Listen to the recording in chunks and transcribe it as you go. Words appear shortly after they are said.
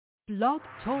Blog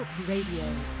Talk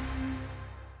Radio.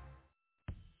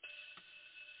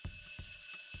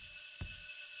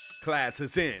 Class is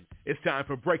in. It's time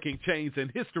for Breaking Chains and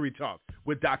History Talk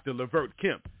with Dr. Levert,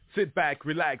 Kemp. Sit back,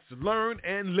 relax, learn,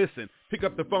 and listen. Pick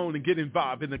up the phone and get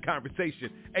involved in the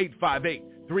conversation.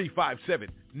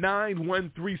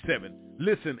 858-357-9137.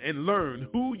 Listen and learn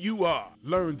who you are.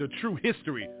 Learn the true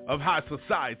history of how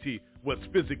society was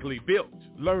physically built.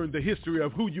 Learn the history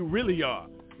of who you really are.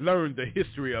 Learn the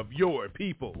history of your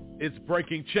people. It's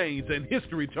Breaking Chains and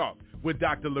History Talk with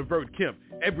Dr. Levert Kemp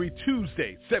every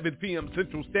Tuesday, 7 p.m.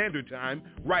 Central Standard Time,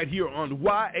 right here on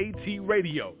YAT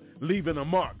Radio, leaving a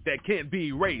mark that can't be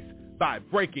erased by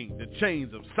breaking the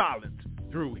chains of silence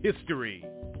through history.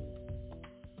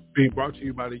 Being brought to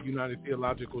you by the United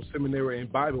Theological Seminary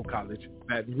and Bible College,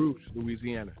 Baton Rouge,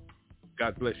 Louisiana.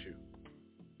 God bless you.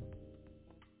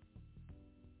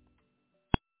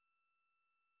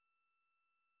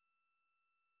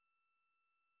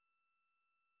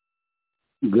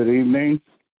 Good evening.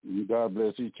 God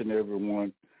bless each and every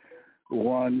one.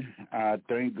 I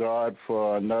thank God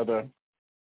for another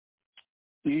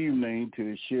evening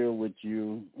to share with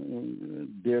you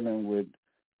dealing with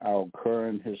our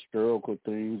current historical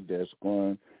things that's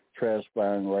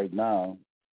transpiring right now.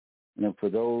 And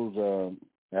for those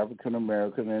African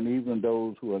American and even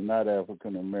those who are not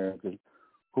African American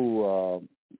who are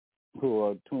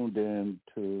tuned in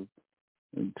to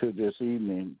this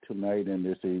evening, tonight and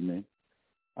this evening.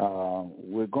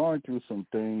 We're going through some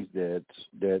things that's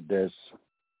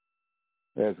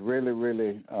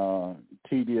really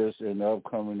tedious in the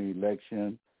upcoming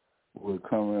election. We're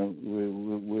coming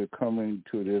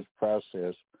to this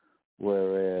process,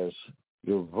 whereas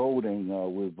we're voting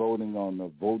on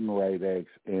the Voting Rights Act,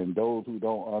 and those who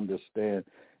don't understand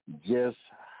just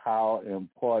how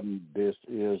important this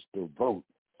is to vote.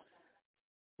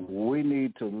 We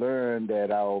need to learn that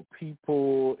our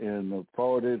people in the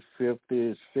 40s,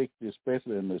 50s, 60s,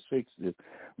 especially in the 60s,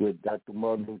 with Dr.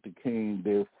 Martin Luther King,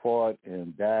 they fought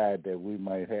and died that we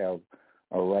might have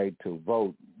a right to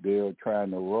vote. They're trying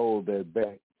to roll that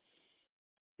back.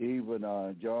 Even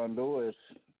John Lewis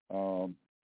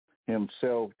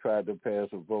himself tried to pass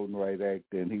a Voting Rights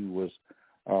Act, and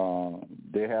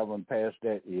they haven't passed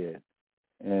that yet.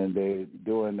 And they're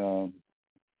doing...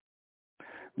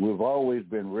 We've always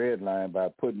been redlined by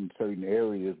putting certain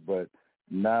areas, but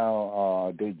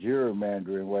now they're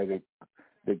gerrymandering where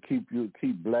they keep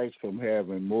blacks from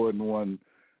having more than one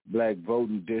black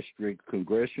voting district,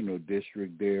 congressional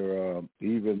district. They're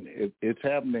it's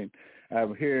happening.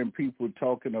 I'm hearing people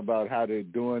talking about how they're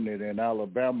doing it in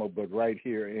Alabama, but right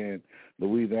here in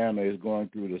Louisiana is going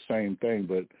through the same thing.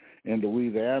 But in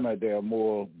Louisiana, there are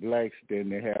more blacks than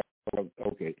they have.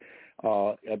 Okay.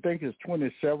 I think it's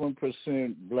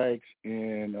 27% blacks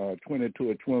and 22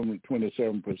 or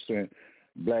 27%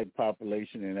 black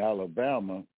population in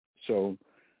Alabama. So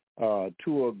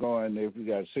two are going, if we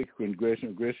got 6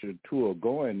 congressional districts, 2 are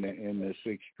going in the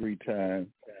 6th Street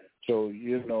time. So,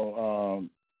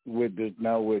 with this,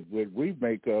 now with we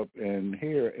make up and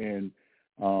here, and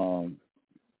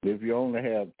if you only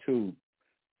have 2,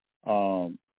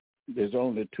 there's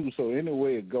only 2, so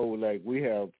anyway it goes, like we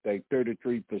have like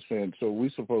 33%, so we're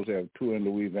supposed to have 2 in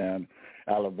Louisiana.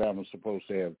 Alabama's supposed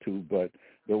to have 2, but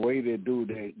the way they do,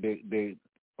 they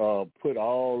put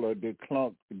all of the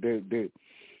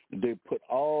they put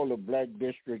all the black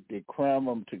districts, they cram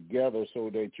them together so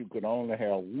that you could only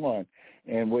have 1.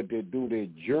 And what they do, they're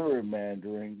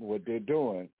gerrymandering what they're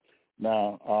doing.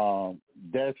 Now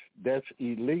that's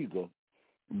illegal.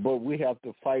 But we have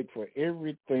to fight for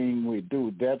everything we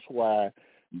do. That's why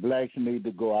blacks need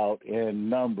to go out in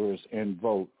numbers and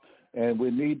vote. And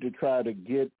we need to try to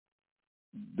get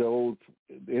those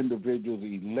individuals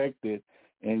elected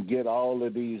and get all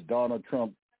of these Donald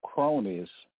Trump cronies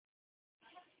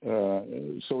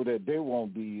so that they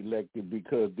won't be elected,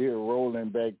 because they're rolling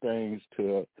back things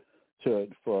for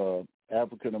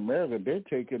African Americans. They're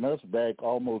taking us back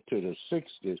almost to the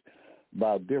 60s.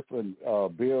 About different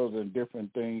bills and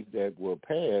different things that were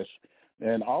passed,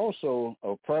 and also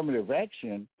affirmative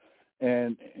action.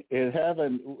 And it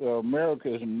haven't.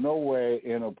 America is nowhere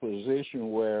in a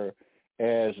position where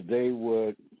they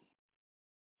would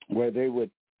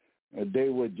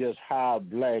just hire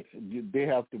blacks. They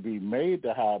have to be made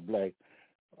to hire black.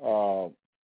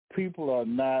 People are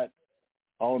not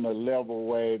on a level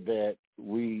way that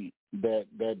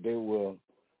they will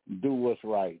do what's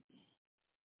right.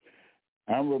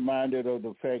 I'm reminded of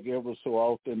the fact ever so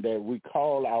often that we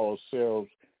call ourselves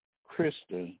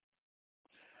Christian,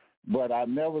 but I've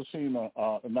never seen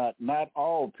not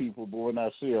all people, but when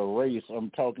I say a race,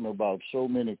 I'm talking about so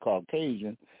many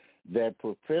Caucasians that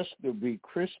profess to be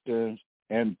Christians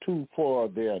and too far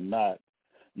they are not.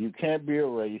 You can't be a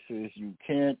racist. You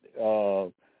can't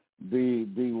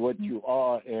be what you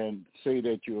are and say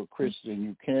that you're a Christian.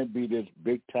 You can't be these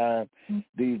big time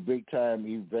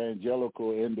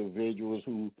evangelical individuals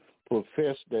who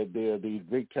profess that they are these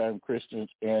big time Christians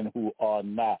and who are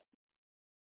not.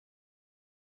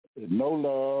 No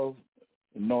love,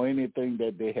 no anything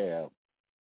that they have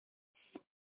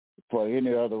for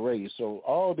any other race. So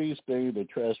all these things are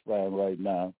transpiring right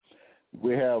now.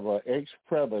 We have an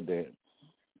ex-president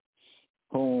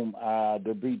whom,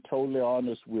 to be totally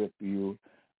honest with you,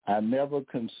 I never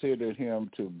considered him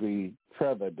to be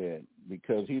president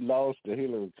because he lost to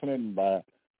Hillary Clinton by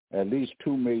at least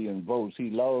 2 million votes. He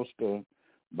lost to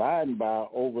Biden by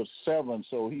over 7,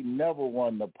 so he never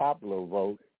won the popular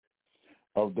vote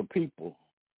of the people.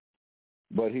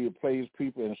 But he placed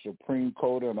people in Supreme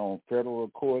Court and on federal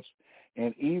courts,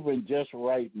 and even just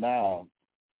right now,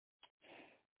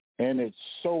 and it's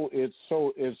so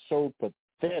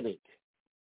pathetic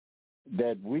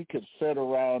that we could sit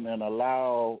around and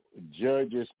allow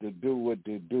judges to do what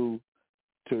they do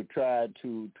to try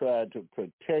to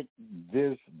protect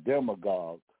this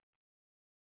demagogue.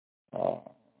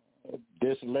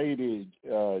 This lady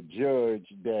judge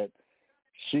that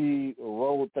she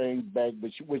rolled things back,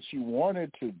 but what she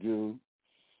wanted to do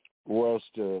was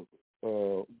to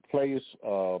place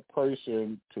a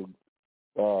person to.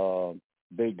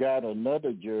 They got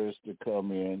another judge to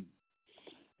come in,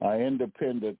 an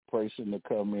independent person to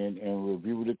come in and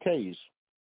review the case.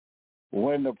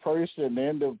 When the person, the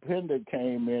independent,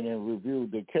 came in and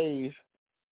reviewed the case,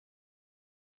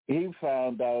 he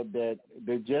found out that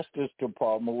the Justice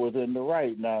Department was in the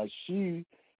right. Now, she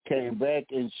came back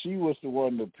and she was the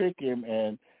one to pick him,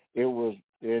 and he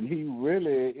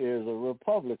really is a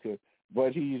Republican,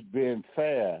 but he's been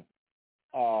fair.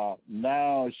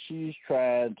 Now she's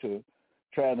trying to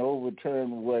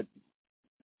overturn what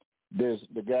the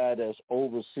guy that's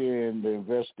overseeing the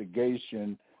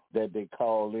investigation that they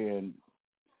call in.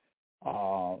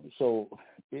 So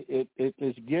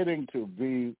it's getting to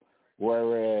be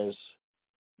whereas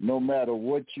no matter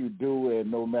what you do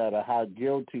and no matter how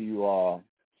guilty you are,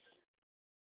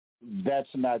 that's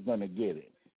not going to get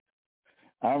it.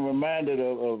 I'm reminded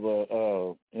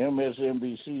of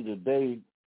MSNBC today.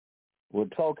 We're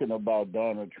talking about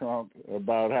Donald Trump,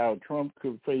 about how Trump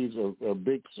could face a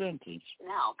big sentence.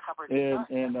 Now covered and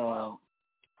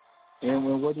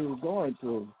what he was going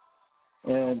through.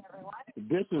 And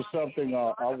this is something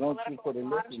I want you for the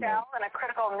listeners. In a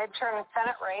critical midterm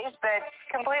Senate race that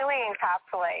completely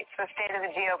encapsulates the state of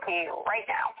the GOP right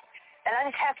now. An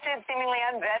untested, seemingly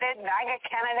unvetted MAGA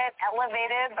candidate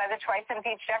elevated by the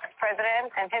twice-impeached ex-president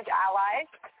and his allies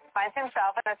finds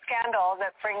himself in a scandal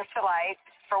that brings to light,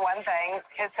 for one thing,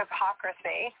 his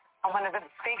hypocrisy on one of the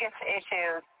biggest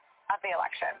issues of the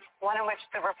election, one in which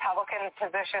the Republican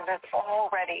position is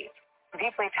already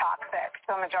deeply toxic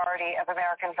to a majority of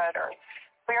American voters.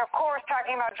 We are, of course,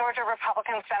 talking about Georgia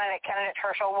Republican Senate candidate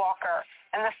Herschel Walker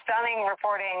and the stunning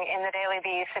reporting in the Daily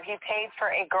Beast that he paid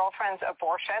for a girlfriend's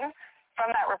abortion.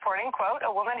 From that reporting, quote,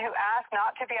 a woman who asked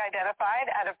not to be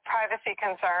identified out of privacy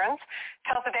concerns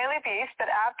tells the Daily Beast that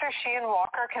after she and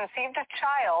Walker conceived a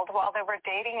child while they were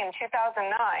dating in 2009,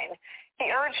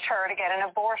 he urged her to get an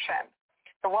abortion.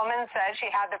 The woman said she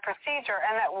had the procedure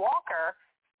and that Walker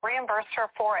reimbursed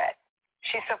her for it.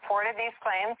 She supported these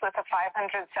claims with a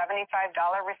 $575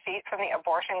 receipt from the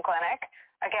abortion clinic,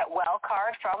 a get well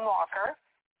card from Walker,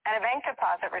 and a bank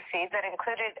deposit receipt that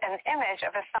included an image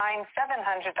of a signed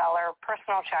 $700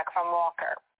 personal check from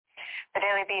Walker. The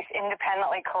Daily Beast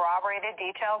independently corroborated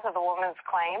details of the woman's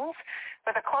claims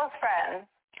with a close friend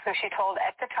who she told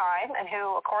at the time and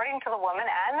who, according to the woman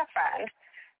and the friend,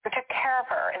 who took care of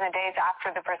her in the days after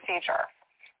the procedure.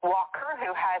 Walker, who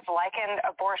has likened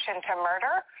abortion to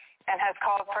murder and has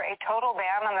called for a total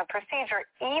ban on the procedure,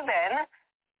 even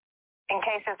in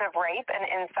cases of rape and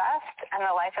incest and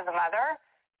the life of the mother,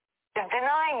 is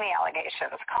denying the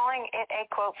allegations, calling it a,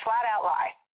 quote, flat-out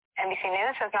lie. NBC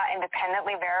News has not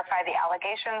independently verified the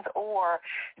allegations or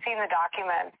seen the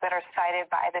documents that are cited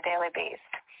by the Daily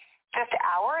Beast. Just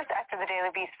hours after the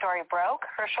Daily Beast story broke,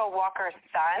 Herschel Walker's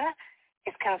son,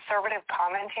 his conservative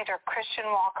commentator Christian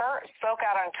Walker, spoke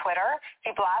out on Twitter.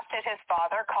 He blasted his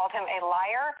father, called him a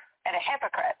liar and a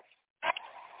hypocrite.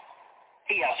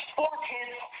 He has 4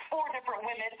 kids, 4 different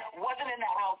women, wasn't in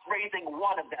the house raising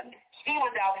one of them. He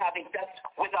was out having sex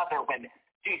with other women.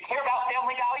 Do you care about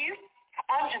family values?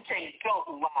 I'm just saying,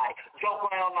 don't lie. Don't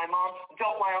lie on my mom.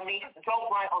 Don't lie on me. Don't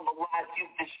lie on the lives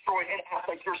you've destroyed and act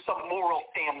like you're some moral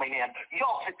family man.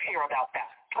 Y'all should care about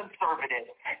that.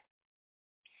 Conservatives.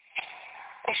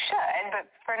 They should,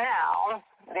 but for now,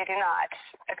 they do not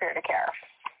appear to care.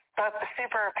 Both the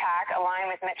super PAC aligned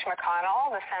with Mitch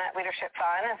McConnell, the Senate Leadership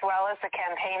Fund, as well as the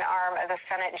campaign arm of the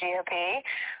Senate GOP,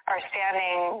 are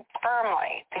standing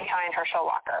firmly behind Herschel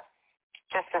Walker,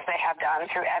 just as they have done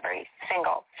through every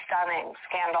single stunning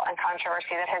scandal and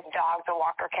controversy that has dogged the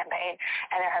Walker campaign,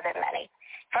 and there have been many.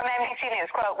 From NBC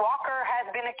News, quote, Walker has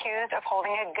been accused of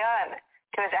holding a gun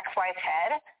to his ex-wife's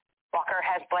head. Walker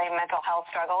has blamed mental health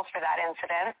struggles for that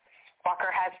incident. Walker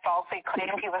has falsely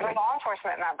claimed he was a law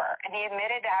enforcement member, and he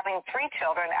admitted to having 3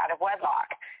 children out of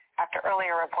wedlock after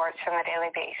earlier reports from the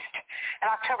Daily Beast. An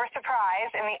October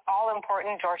surprise in the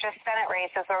all-important Georgia Senate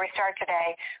race is where we start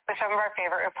today with some of our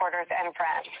favorite reporters and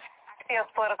friends. Axios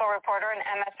political reporter and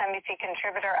MSNBC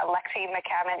contributor Alexi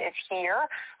McCammon is here.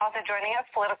 Also joining us,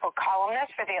 political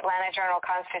columnist for the Atlanta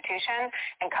Journal-Constitution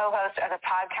and co-host of the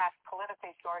podcast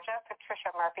Politically Georgia,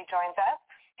 Patricia Murphy joins us.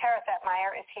 Harris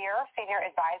Meyer is here, senior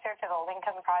advisor to the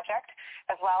Lincoln Project,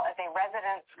 as well as a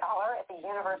resident scholar at the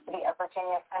University of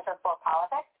Virginia Center for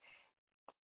Politics.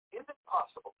 Is it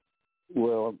possible?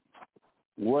 Well,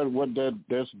 what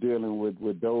that's dealing with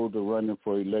those who are running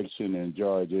for election in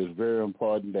Georgia is very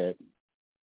important that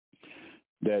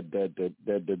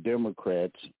the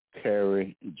Democrats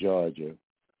carry Georgia.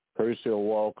 Herschel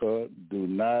Walker do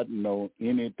not know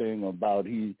anything about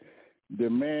the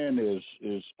man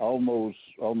is almost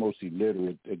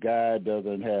illiterate. The guy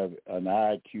doesn't have an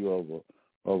IQ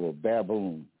of a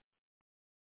baboon.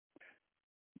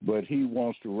 But he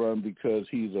wants to run because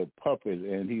he's a puppet,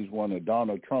 and he's one of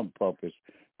Donald Trump puppets.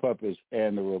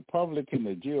 And the Republican,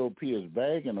 the GOP, is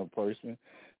bagging a person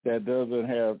that doesn't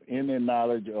have any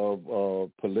knowledge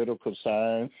of political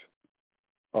science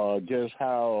or just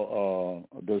how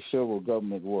the civil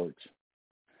government works.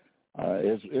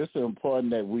 It's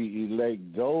important that we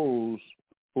elect those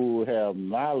who have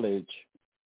knowledge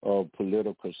of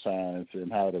political science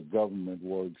and how the government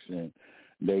works and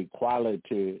the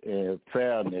equality and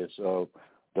fairness of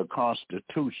the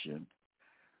Constitution.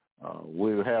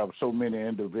 We have so many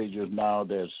individuals now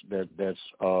that's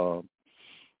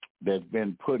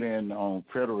been put in on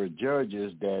federal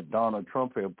judges that Donald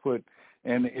Trump had put,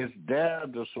 and it's there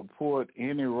to support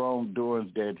any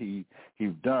wrongdoings that he's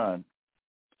done.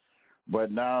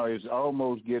 But now it's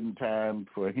almost getting time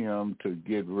for him to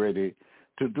get ready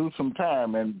to do some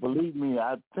time. And believe me,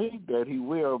 I think that he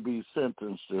will be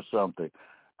sentenced to something.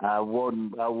 I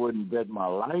wouldn't bet my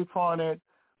life on it,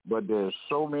 but there's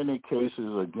so many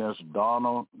cases against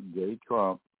Donald J.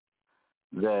 Trump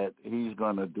that he's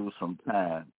going to do some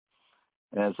time.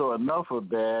 And so enough of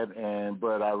that,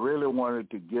 but I really wanted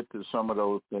to get to some of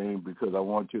those things because I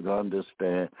want you to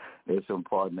understand it's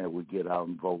important that we get out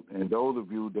and vote. And those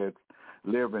of you that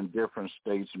live in different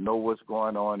states know what's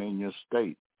going on in your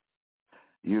state.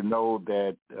 You know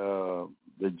that the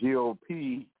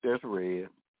GOP, that's red,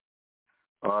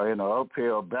 are in an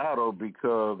uphill battle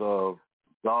because of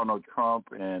Donald Trump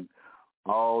and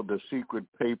all the secret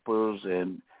papers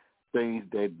and things,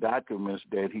 that documents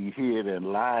that he hid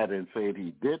and lied and said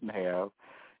he didn't have,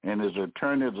 and his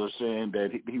attorneys are saying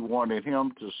that he wanted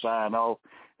him to sign off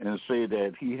and say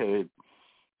that he didn't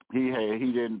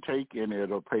take any of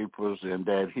the papers and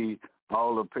that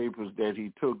all the papers that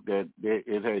he took, that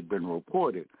it had been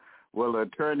reported. Well, the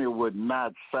attorney would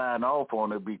not sign off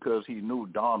on it because he knew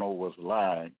Donald was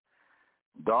lying.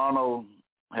 Donald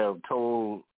have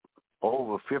told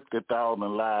over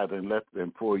 50,000 lies in less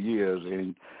than 4 years,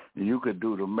 and you could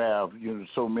do the math.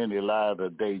 So many lies a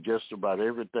day. Just about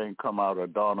everything come out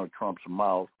of Donald Trump's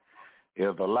mouth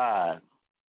is a lie.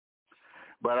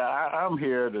 But I'm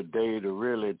here today to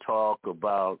really talk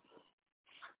about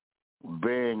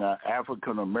being an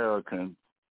African American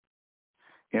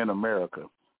in America.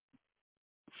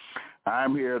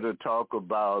 I'm here to talk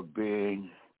about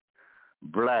being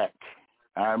black.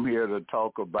 I'm here to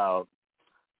talk about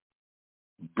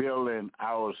building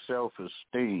our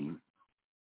self-esteem.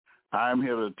 I'm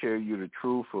here to tell you the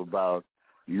truth about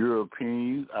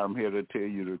Europeans. I'm here to tell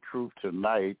you the truth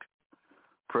tonight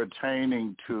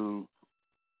pertaining to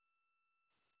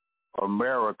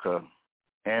America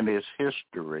and its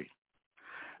history.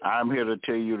 I'm here to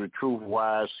tell you the truth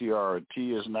why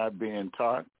CRT is not being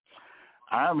taught.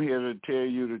 I'm here to tell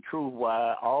you the truth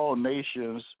why all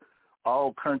nations,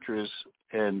 all countries,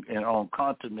 and on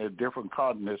continents, different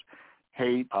continents,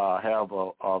 have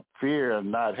a fear,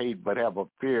 not hate, but have a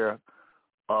fear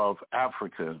of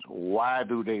Africans. Why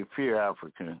do they fear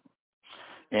Africans?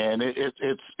 And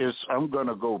it's I'm going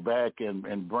to go back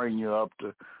and bring you up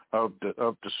to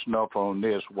snuff on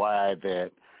this. Why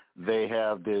that they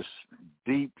have this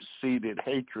deep-seated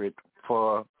hatred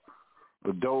for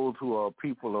those who are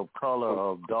people of color,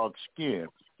 of dark skin.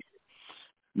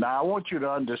 Now, I want you to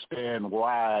understand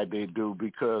why they do,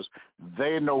 because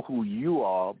they know who you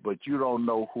are, but you don't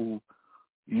know who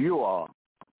you are.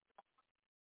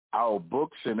 Our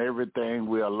books and everything,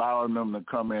 we're allowing them to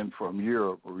come in from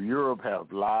Europe. Europe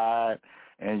have lied,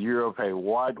 and Europe has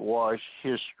whitewashed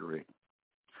history.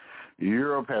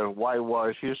 Europe has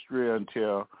whitewashed history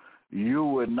until you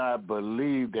would not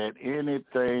believe that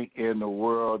anything in the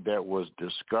world that was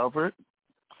discovered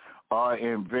or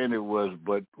invented was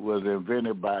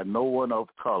invented by no one of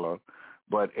color,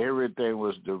 but everything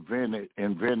was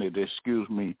invented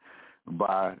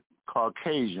by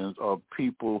Caucasians or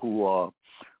people who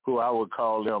I would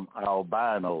call them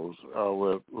albinos,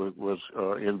 was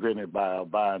invented by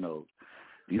albinos.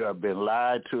 You have been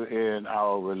lied to in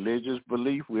our religious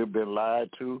belief. We've been lied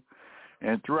to.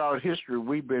 And throughout history,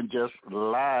 we've been just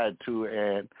lied to,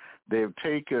 and they've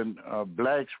taken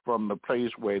blacks from the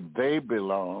place where they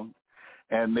belong,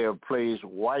 and they've placed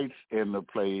whites in the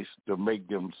place to make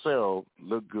themselves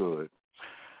look good.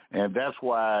 And that's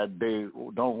why they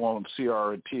don't want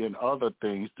CRT and other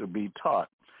things to be taught.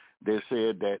 They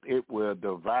said that it will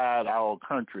divide our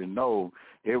country. No,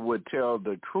 it would tell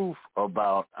the truth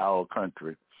about our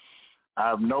country.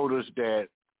 I've noticed that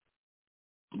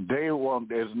they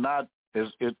want,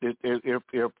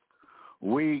 if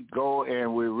we go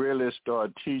and we really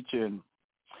start teaching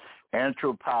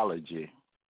anthropology,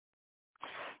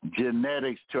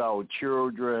 genetics to our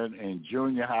children in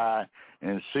junior high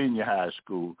and senior high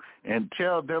school, and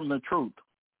tell them the truth.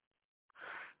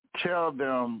 Tell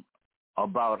them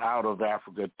about out of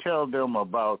Africa. Tell them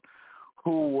about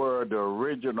who were the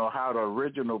original, how the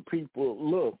original people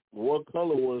looked, what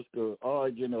color was the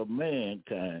origin of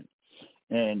mankind,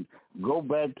 and go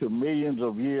back to millions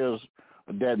of years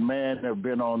that man have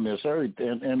been on this earth,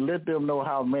 and let them know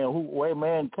how where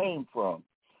man came from.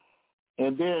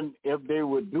 And then if they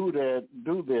would do this,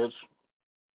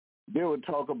 they would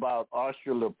talk about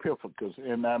Australopithecus.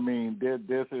 And I mean,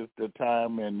 this is the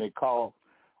time, and they call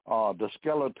the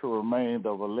skeletal remains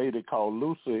of a lady called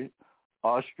Lucy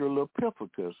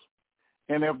Australopithecus.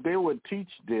 And if they would teach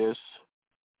this,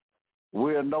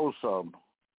 we'll know something.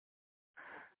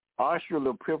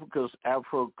 Australopithecus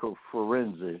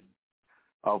africaforense,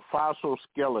 a fossil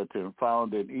skeleton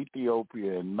found in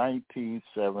Ethiopia in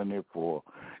 1974.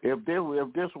 If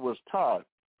this was taught,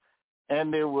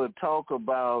 and they would talk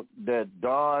about that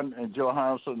Don and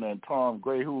Johansson and Tom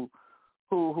Gray, who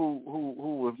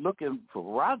was looking for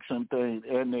rocks and things,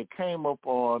 and they came up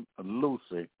on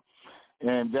Lucy,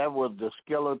 and that was the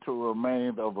skeletal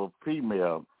remains of a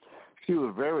female. She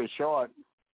was very short,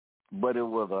 but it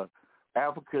was an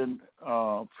African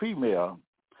female.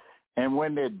 And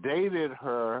when they dated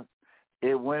her,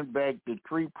 it went back to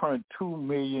 3.2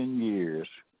 million years.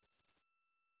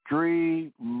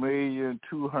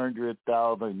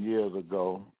 3,200,000 years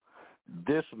ago,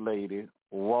 this lady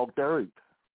walked the earth.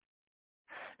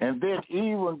 And then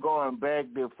even going back,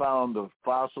 they found the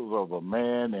fossils of a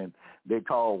man, and they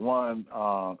called one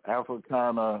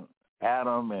Africana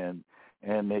Adam, and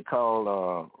they called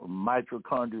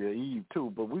mitochondria Eve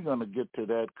too. But we're going to get to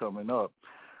that coming up.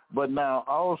 But now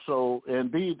also,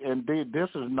 indeed, this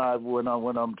is not when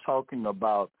I'm talking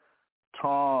about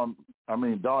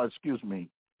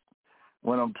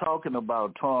when I'm talking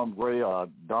about Tom Gray or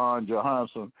Don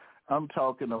Johansson, I'm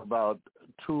talking about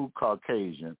two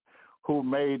Caucasians who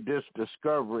made this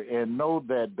discovery and know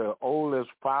that the oldest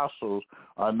fossils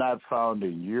are not found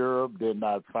in Europe. They're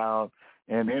not found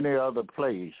in any other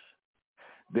place.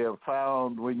 They're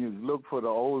found, when you look for the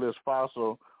oldest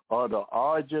fossil or the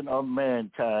origin of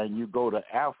mankind, you go to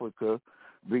Africa,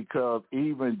 because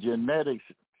even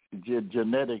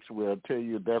genetics will tell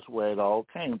you that's where it all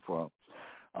came from.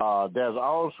 There's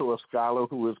also a scholar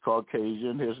who is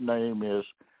Caucasian. His name is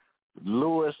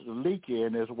Louis Leakey,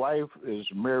 and his wife is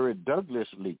Mary Douglas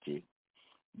Leakey.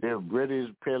 They're British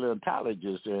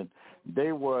paleontologists, and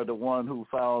they were the one who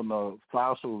found the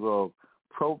fossils of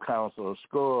proconsul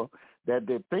skull that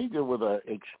they think it was an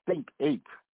extinct ape,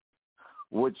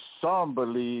 which some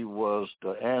believe was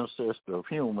the ancestor of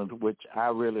humans, which I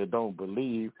really don't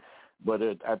believe, but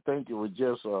I think it was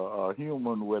just a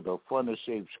human with a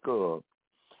funny-shaped skull.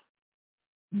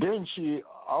 Then she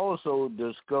also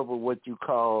discovered what you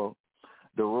call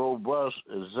the robust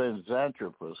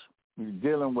Zinjanthropus,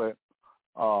 dealing with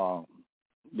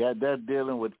they're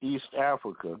dealing with East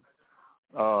Africa.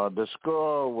 The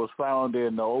skull was found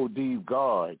in the Odive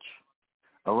Gorge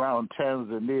around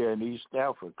Tanzania in East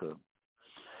Africa.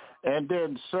 And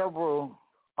then several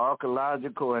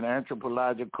archaeological and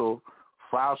anthropological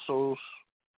fossils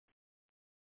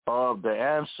of the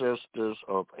ancestors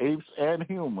of apes and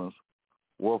humans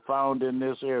were found in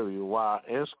this area while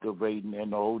excavating in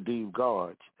the Odive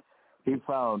Gorge. He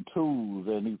found tools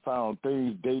and he found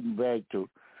things dating back to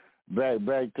what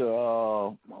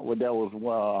that was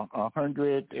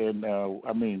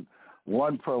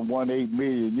 1.18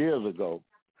 million years ago,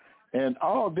 and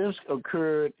all this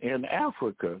occurred in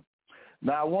Africa.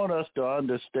 Now I want us to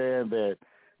understand that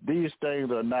these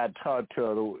things are not taught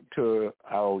to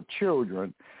our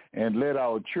children, and let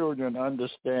our children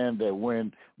understand that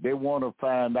when they want to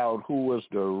find out who is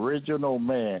the original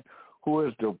man, who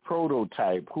is the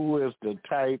prototype, who is the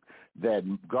type that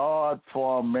God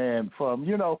formed man from.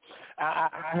 You know, I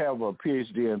have a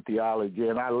PhD in theology,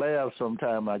 and I laugh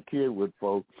sometimes I kid with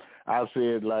folks. I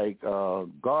said, like,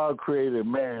 God created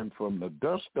man from the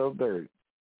dust of dirt,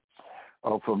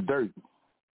 or from dirt.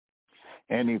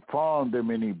 And he formed him,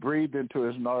 and he breathed into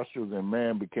his nostrils, and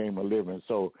man became a living.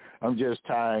 So I'm just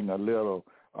tying a little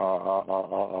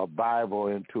Bible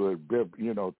into it,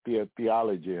 you know,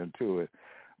 theology into it.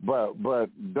 But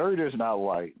dirt is not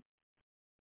white,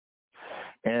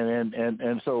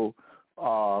 and so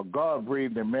God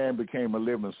breathed, and man became a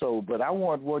living soul. But I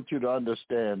want you to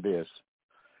understand this: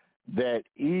 that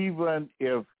even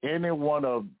if any one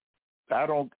of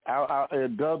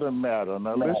it doesn't matter.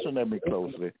 Now listen at me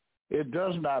closely. It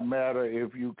does not matter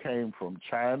if you came from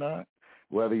China,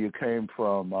 whether you come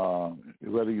from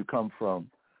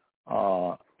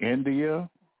India,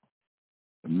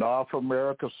 North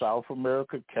America, South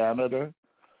America, Canada,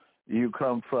 you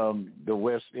come from the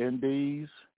West Indies,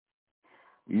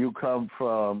 you come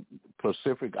from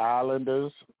Pacific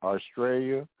Islanders,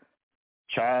 Australia,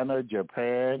 China,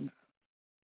 Japan,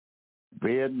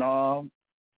 Vietnam,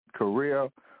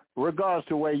 Korea, regardless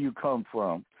to where you come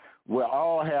from, we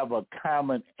all have a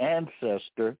common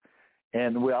ancestor,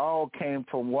 and we all came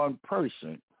from one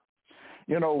person.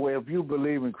 You know, if you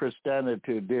believe in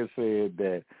Christianity, they said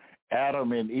that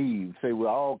Adam and Eve, say we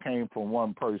all came from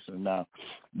one person now,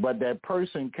 but that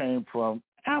person came from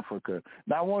Africa.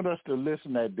 Now, I want us to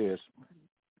listen at this.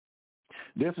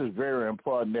 This is very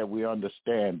important that we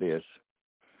understand this.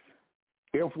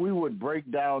 If we would break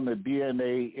down the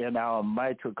DNA in our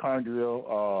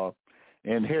mitochondrial,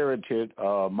 inherited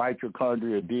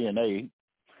mitochondrial DNA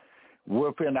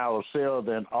within our cell,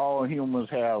 then all humans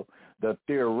have the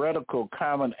theoretical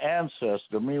common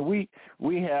ancestor. I mean,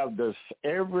 we have this,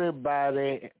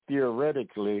 everybody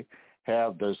theoretically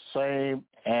have the same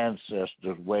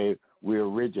ancestors where we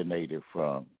originated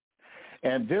from.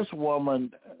 And this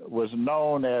woman was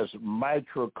known as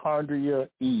Mitochondria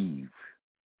Eve.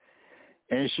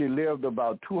 And she lived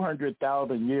about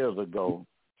 200,000 years ago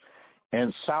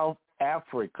in South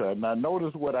Africa. Now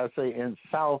notice what I say, in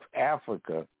South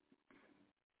Africa.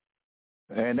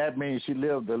 And that means she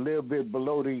lived a little bit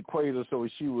below the equator, so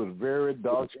she was a very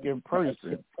dark-skinned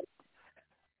person.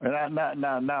 And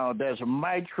now that's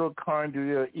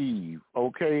Mitochondria Eve,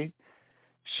 okay?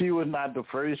 She was not the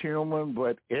first human,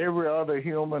 but every other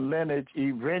human lineage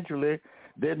eventually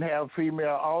didn't have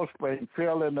female offspring,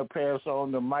 failing to pass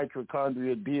on the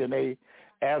mitochondrial DNA.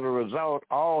 As a result,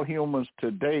 all humans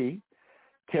today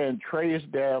can trace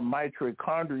their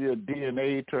mitochondrial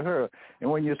DNA to her. And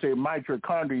when you say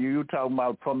mitochondria, you're talking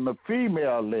about from the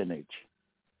female lineage.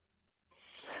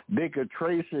 They could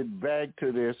trace it back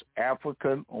to this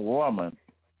African woman.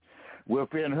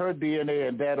 Within her DNA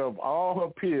and that of all her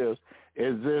peers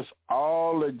is this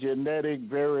all the genetic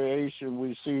variation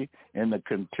we see in the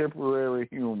contemporary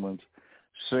humans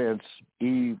since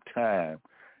Eve time.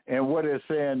 And what it's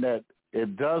saying that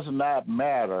it does not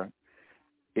matter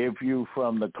if you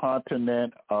from the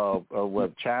continent of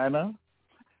China,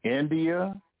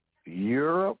 India,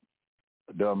 Europe,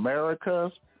 the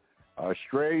Americas,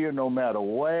 Australia, no matter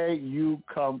where you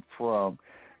come from,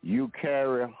 you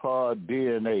carry her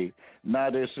DNA. Now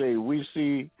they say we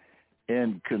see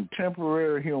in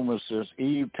contemporary humans since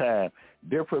Eve time,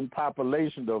 different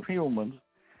populations of humans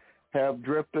have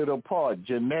drifted apart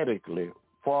genetically,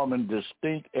 forming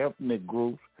distinct ethnic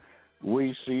groups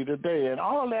we see today. And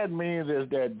all that means is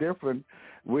that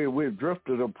we've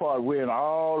drifted apart. We're in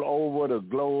all over the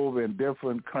globe in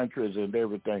different countries and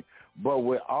everything, but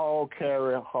we all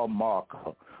carry her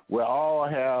marker. We all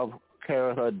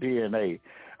carry her DNA.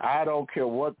 I don't care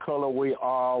what color we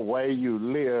are, where you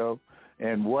live,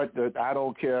 and I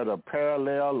don't care the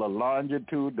parallel, the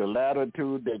longitude, the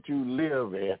latitude that you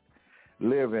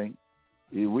living,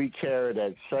 we carry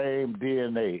that same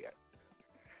DNA.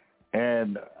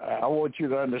 And I want you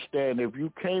to understand, if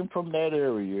you came from that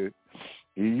area,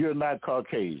 you're not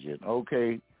Caucasian,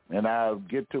 okay? And I'll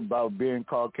get to about being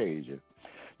Caucasian.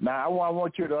 Now, I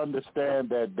want you to understand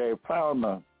that they found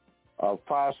a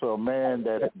fossil man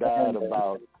that died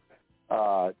about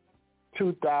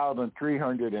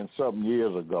 2,300 and something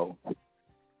years ago,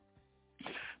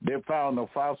 they found a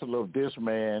fossil of this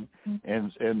man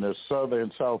in the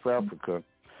southern South Africa.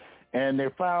 And they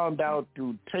found out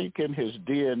through taking his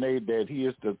DNA that he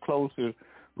is the closest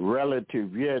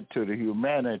relative yet to the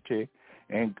humanity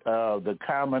and the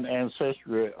common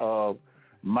ancestry of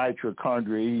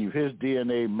mitochondria Eve. His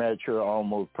DNA match her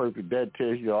almost perfect. That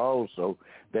tells you also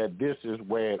that this is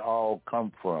where it all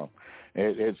come from.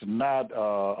 It's not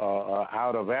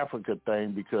out of Africa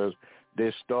thing, because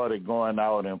they started going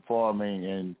out and forming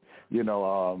and,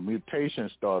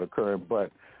 mutations started occurring.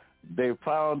 But they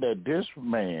found that this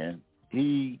man,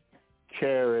 he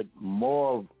carried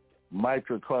more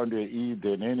mitochondria Eve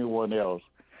than anyone else.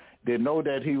 They know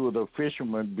that he was a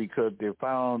fisherman because they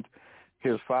found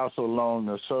his fossil along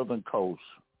the southern coast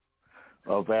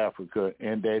of Africa,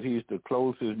 and that he's the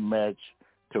closest match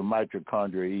to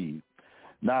mitochondria Eve.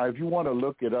 Now, if you want to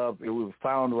look it up, it was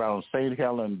found around St.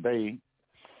 Helens Bay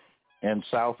in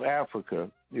South Africa.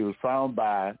 It was found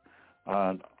by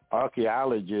an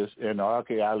archaeologist, and the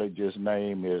archaeologist's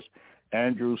name is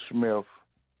Andrew Smith,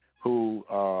 who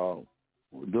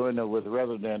was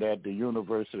resident at the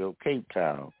University of Cape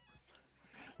Town.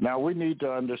 Now, we need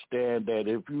to understand that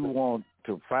if you want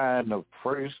to find the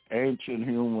first ancient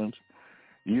humans,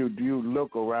 you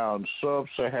look around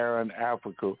sub-Saharan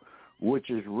Africa, which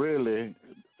is really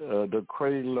the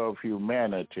cradle of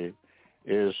humanity,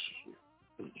 is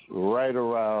right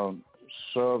around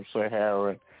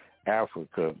sub-Saharan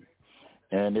Africa.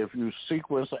 And if you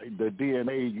sequence the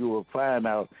DNA, you will find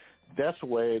out that's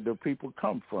where the people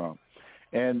come from.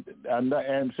 And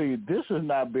see, this is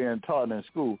not being taught in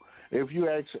school. If you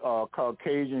ask a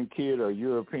Caucasian kid or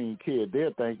European kid,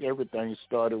 they'll think everything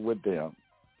started with them.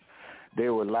 They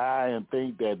will lie and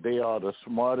think that they are the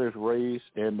smartest race,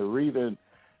 and the reason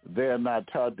they're not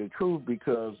taught the truth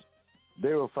because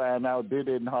they will find out they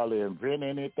didn't hardly invent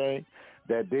anything,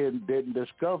 that they didn't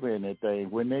discover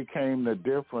anything. When they came to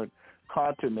different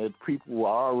continents, people were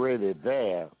already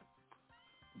there.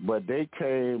 But they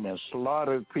came and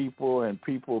slaughtered people, and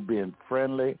people being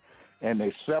friendly and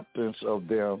acceptance of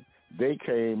them, they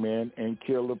came in and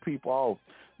killed the people off,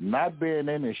 not being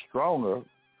any stronger,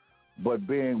 but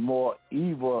being more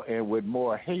evil and with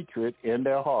more hatred in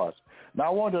their hearts. Now, I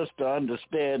want us to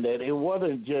understand that it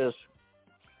wasn't just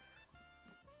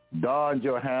Don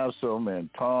Johansson and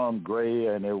Tom Gray,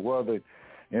 and it wasn't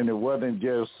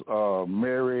just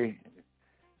Mary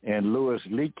and Louis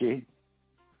Leakey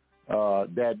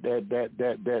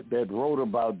that wrote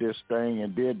about this thing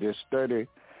and did this study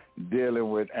dealing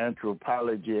with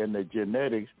anthropology and the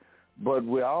genetics, but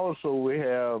we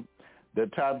have the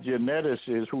top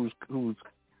geneticist who's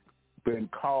been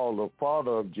called the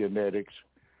father of genetics,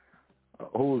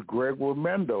 who's Gregory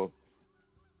Mendel.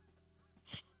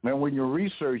 And when you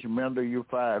research Mendel, you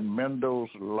find Mendel's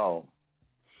law.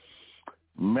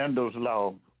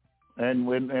 And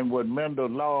what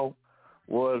Mendel's law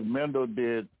was, Mendel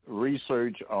did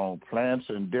research on plants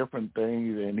and different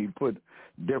things, and he put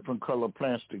different color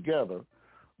plants together.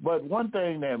 But one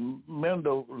thing that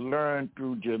Mendel learned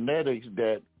through genetics,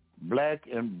 that black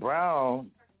and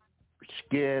brown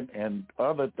skin and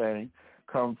other things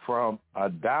come from a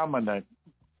dominant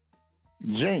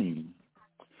gene.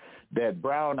 That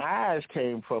brown eyes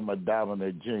came from a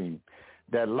dominant gene.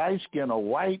 That light skin or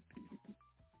white,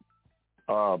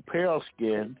 pale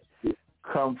skin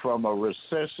come from a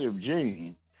recessive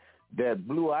gene. That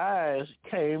blue eyes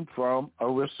came from a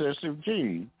recessive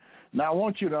gene. Now, I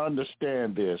want you to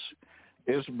understand this.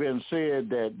 It's been said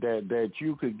that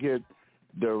you could get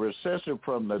the recessive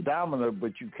from the dominant,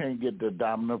 but you can't get the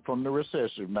dominant from the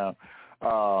recessive. Now,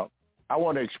 I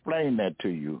want to explain that to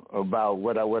you about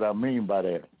what I mean by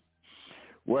that.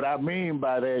 What I mean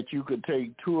by that, you could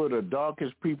take two of the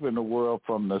darkest people in the world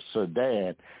from the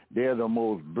Sudan. They're the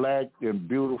most black and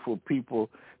beautiful people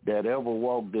that ever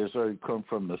walked this earth, come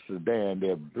from the Sudan.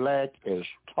 They're black as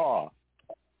tar.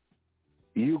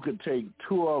 You could take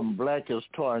two of them black as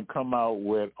tar and come out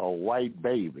with a white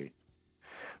baby.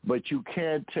 But you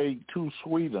can't take two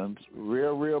Swedes,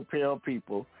 real pale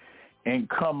people, and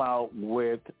come out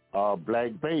with a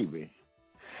black baby.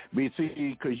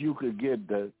 Because you could get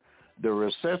the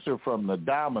recessive from the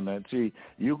dominant. See,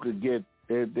 you could get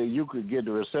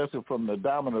the recessive from the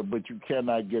dominant, but you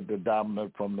cannot get the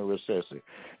dominant from the recessive.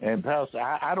 And Pastor,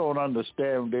 I don't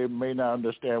understand. They may not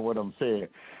understand what I'm saying.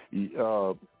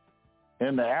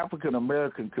 In the African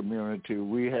American community,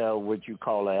 we have what you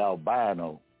call an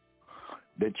albino.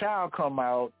 The child come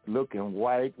out looking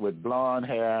white with blonde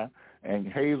hair and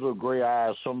hazel gray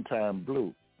eyes, sometimes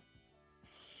blue.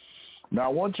 Now, I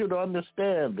want you to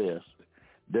understand this,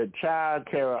 the child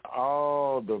carries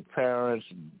all the parents'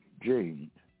 genes,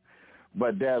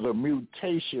 but there's a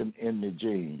mutation in the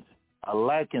genes, a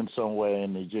lacking somewhere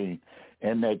in the gene,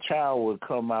 and that child will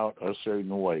come out a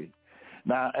certain way.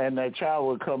 Now, and that child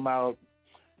will come out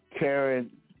carrying,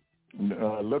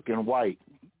 looking white.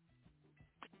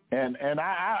 And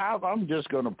I'm just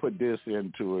going to put this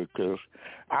into it because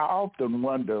I often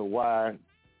wonder why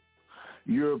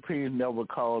Europeans never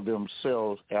call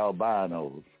themselves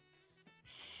albinos.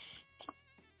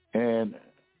 And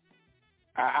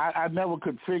I never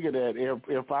could figure that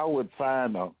if I would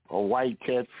find a white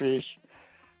catfish,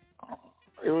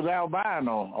 it was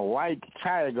albino, a white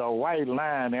tiger, a white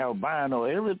lion, albino.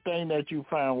 Everything that you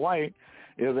find white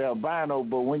is albino,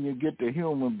 but when you get to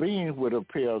human beings with a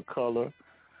pale color,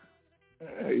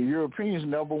 Europeans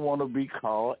never want to be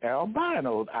called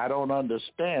albinos. I don't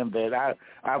understand that.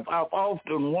 I've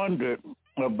often wondered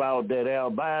about that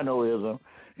albinoism,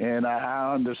 and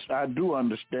I do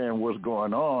understand what's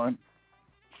going on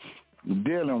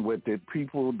dealing with it.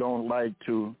 People don't like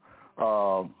to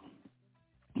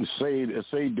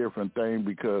say different things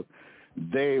because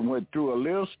they went through a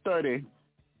little study.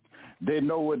 They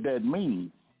know what that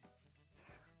means,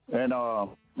 and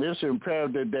it's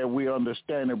imperative that we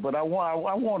understand it. But I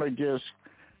want to just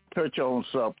touch on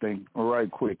something right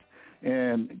quick,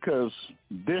 and because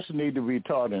this need to be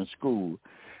taught in school,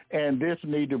 and this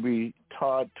need to be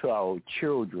taught to our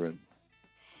children.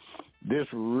 This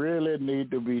really need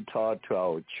to be taught to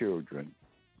our children.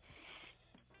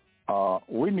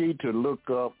 We need to look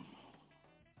up,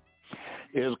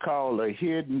 it's called a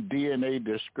hidden DNA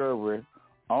discovery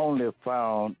only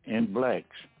found in blacks.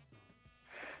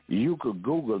 You could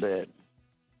Google that.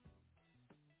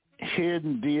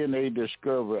 Hidden DNA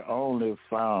discovery only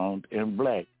found in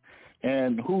black.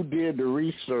 And who did the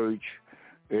research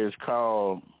is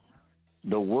called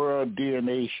the World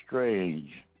DNA Strange.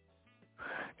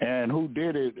 And who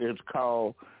did it is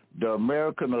called the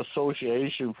American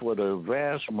Association for the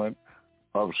Advancement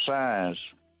of Science.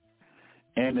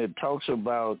 And it talks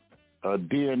about a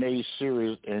DNA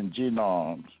series and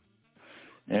genomes.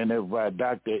 And it's by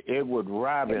Dr. Edward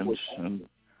Robinson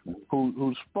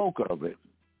who spoke of it.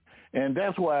 And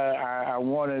that's why I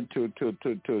wanted to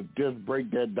just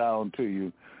break that down to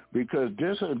you, because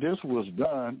this was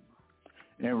done,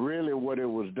 and really what it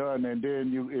was done, and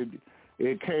then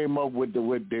it came up with they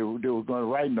were going to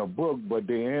write in a book, but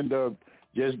they ended up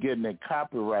just getting it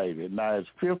copyrighted. Now it's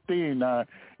 15. Now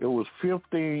it was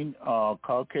 15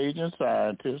 Caucasian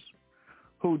scientists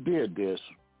who did this,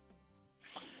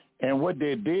 and what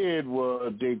they did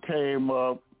was they came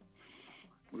up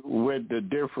with the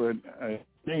different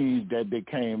things that they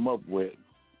came up with.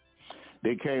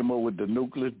 They came up with the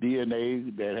nucleus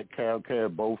DNA that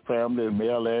carried both families,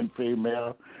 male and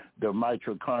female, the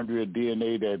mitochondrial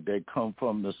DNA that come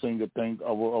from the single thing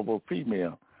of a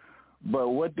female. But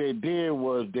what they did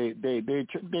was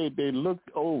they looked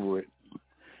over it,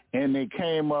 and they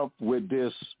came up with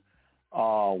this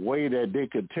way that they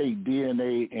could take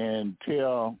DNA and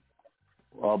tell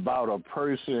about a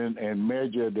person and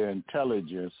measure their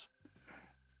intelligence,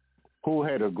 who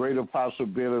had a greater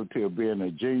possibility of being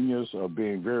a genius or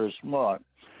being very smart.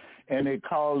 And they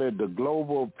call it the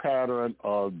global pattern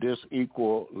of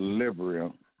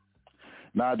disequilibrium.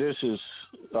 Now, this is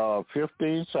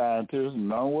 15 scientists,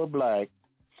 none were black,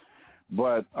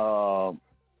 but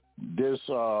this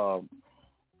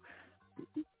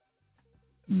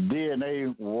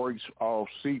DNA works off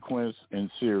sequence and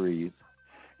series.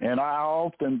 And I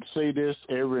often say this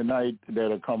every night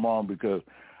that I come on, because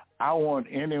I want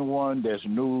anyone that's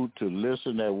new to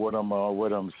listen at what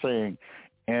I'm saying,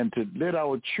 and to let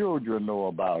our children know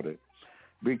about it,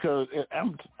 because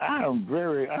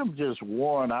I'm just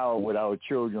worn out with our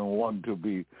children wanting to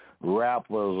be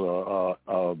rappers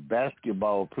or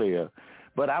basketball players.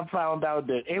 But I found out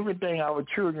that everything our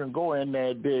children go in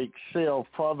there, they excel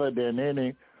further than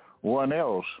anyone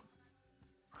else.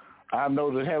 I've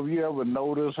noticed. Have you ever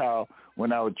noticed how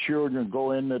when our children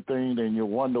go into things and you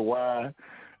wonder why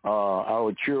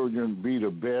our children be the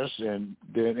best, and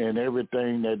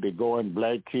everything that they go in,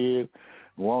 black kids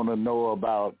want to know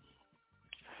about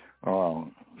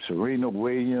Serena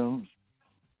Williams,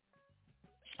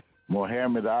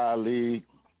 Muhammad Ali,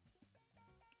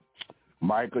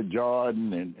 Michael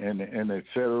Jordan, and et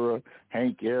cetera,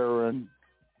 Hank Aaron,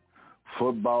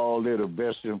 football, they're the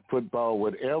best in football,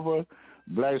 whatever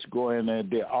blacks go in there,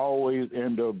 they always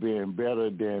end up being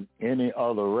better than any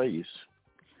other race.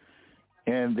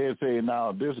 And they say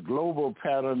now this global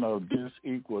pattern of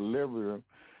disequilibrium,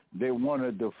 they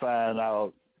wanted to find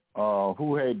out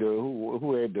who had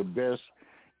the best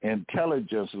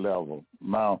intelligence level.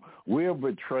 Now, we're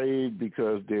betrayed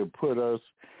because they put us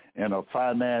in a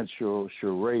financial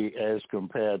charade as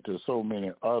compared to so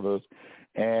many others,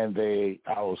 and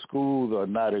our schools are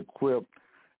not equipped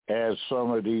as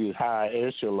some of these high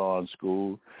echelon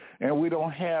schools, and we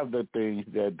don't have the things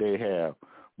that they have.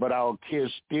 But our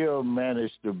kids still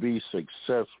manage to be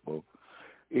successful,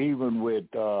 even with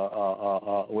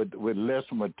less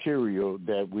material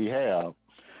that we have.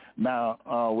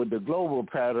 Now, with the global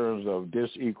patterns of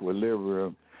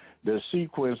disequilibrium, the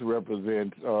sequence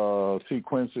represents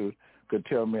sequences could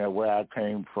tell me where I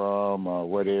came from,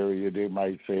 what area. They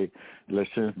might say,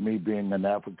 since me being an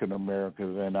African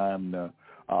American and I'm the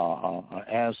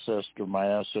ancestor, my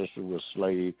ancestor was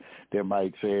slave. They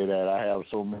might say that I have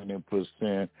so many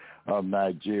percent of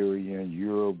Nigerian,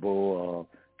 Yoruba,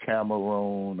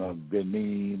 Cameroon,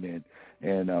 Benin,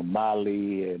 and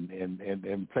Mali,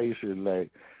 and places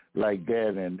like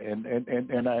that,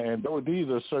 and though these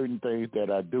are certain things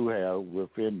that I do have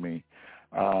within me.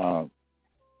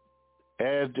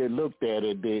 As they looked at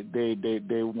it,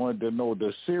 they wanted to know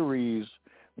the series.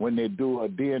 When they do a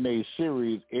DNA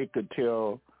series, it could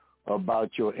tell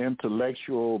about your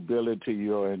intellectual ability,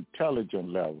 your intelligence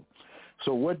level.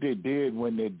 So what they did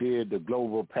when they did the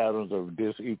global patterns of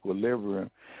disequilibrium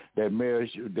that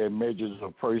measures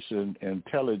a person's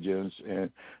intelligence and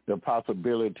the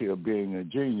possibility of being a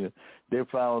genius, they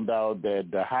found out that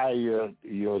the higher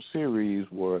your series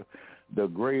were, the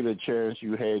greater chance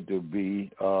you had to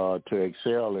be to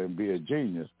excel and be a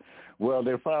genius. Well,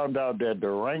 they found out that the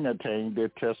orangutan, they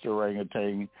tested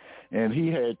orangutan, and he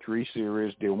had 3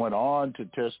 series. They went on to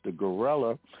test the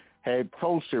gorilla, had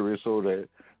 4 series, so that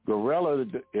gorilla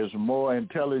is more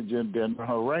intelligent than the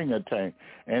orangutan.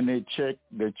 And they checked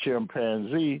the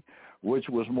chimpanzee, which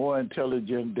was more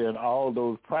intelligent than all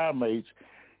those primates.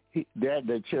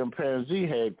 The chimpanzee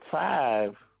had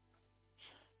 5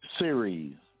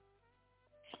 series.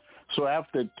 So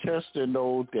after testing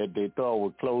those that they thought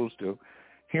were close to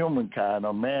humankind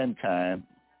or mankind,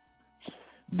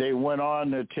 they went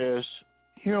on to test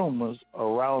humans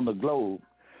around the globe.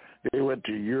 They went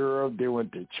to Europe, they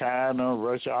went to China,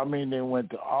 Russia. I mean, they went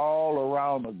to all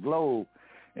around the globe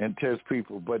and test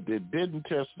people, but they didn't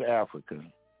test the Africans.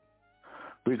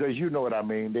 Because you know what I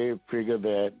mean, they figured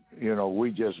that,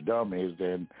 we just dummies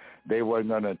and they weren't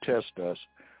going to test us.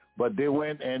 But they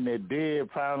went and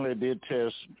finally did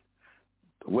test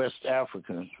West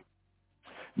Africans.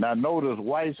 Now notice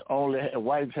whites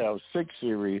have 6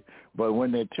 series, but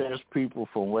when they test people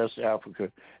from West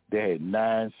Africa, they had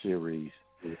 9 series.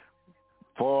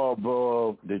 4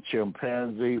 above the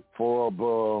chimpanzee, 4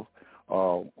 above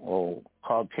or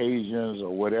Caucasians or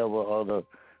whatever other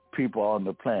people on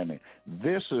the planet.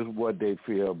 This is what they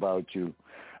feel about you.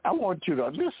 I want you to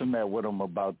listen to what I'm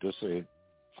about to say.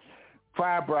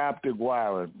 Fiber optic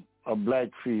wiring, a black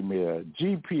female.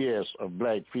 GPS, a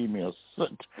black female.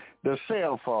 The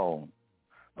cell phone,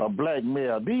 a black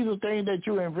male. These are things that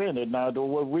you invented. Now,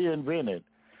 what we invented.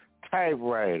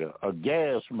 Typewriter, a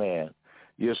gas mask,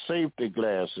 your safety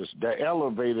glasses, the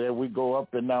elevator that we go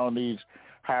up and down these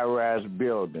high-rise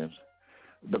buildings,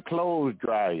 the clothes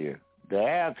dryer, the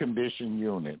air conditioning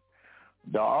unit,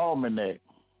 the almanac,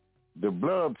 the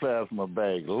blood plasma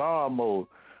bag, lawnmower,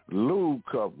 lube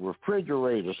cup,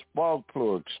 refrigerator, spark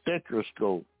plug,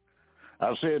 stethoscope.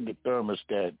 I said the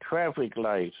thermostat, traffic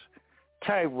lights,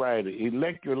 typewriter,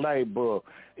 electric light bulb,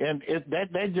 and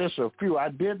that's just a few. I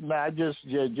just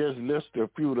list a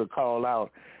few to call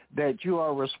out that you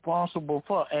are responsible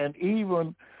for, and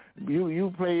even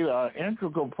you played an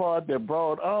integral part that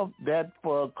brought up that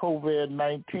for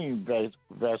COVID-19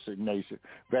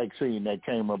 vaccine that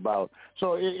came about.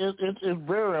 So it's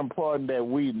very important that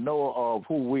we know of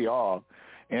who we are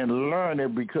and learn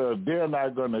it, because they're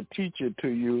not going to teach it to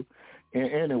you in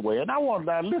any way. And I want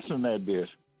to listen at this.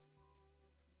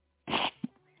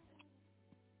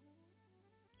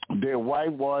 They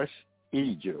whitewashed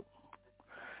Egypt.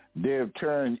 They've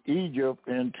turned Egypt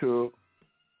into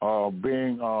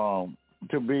being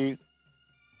to be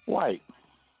white.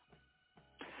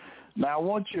 Now I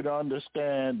want you to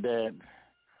understand that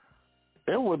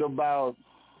it was about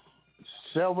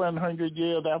 700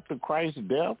 years after Christ's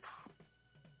death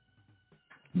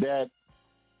that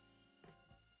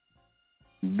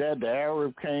the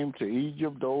Arabs came to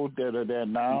Egypt. Those that are there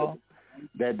now,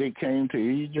 that they came to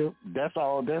Egypt. That's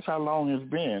all. That's how long it's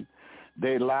been.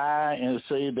 They lie and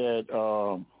say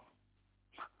that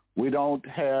we don't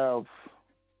have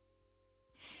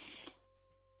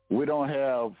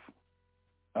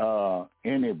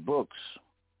any books.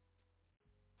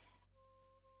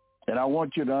 And I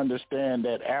want you to understand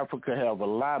that Africa have a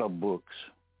lot of books.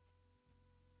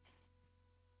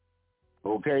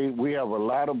 Okay, we have a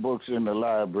lot of books in the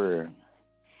library.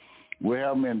 We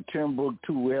have them in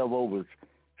Timbuktu. We have over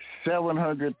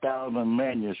 700,000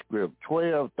 manuscripts,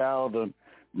 12,000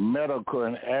 medical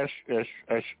and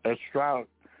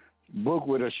book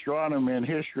with astronomy and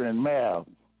history and math.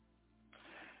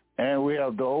 And we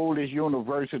have the oldest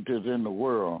universities in the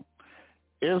world.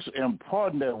 It's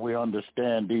important that we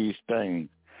understand these things.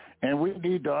 And we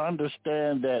need to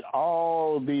understand that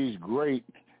all these great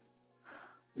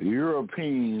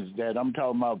Europeans that I'm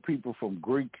talking about, people from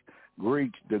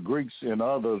the Greeks and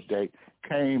others that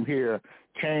came here,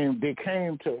 they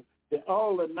came to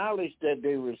all the knowledge that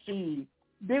they received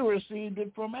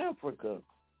it from Africa.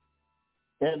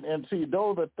 And see,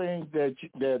 those are things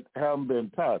that haven't been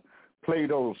taught.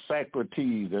 Plato,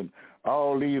 Socrates, and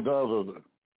all these others,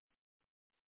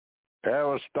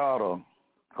 Aristotle,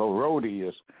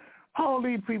 Herodias, all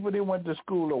these people, they went to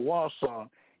school of Warsaw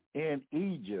in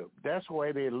Egypt. That's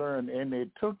where they learned, and they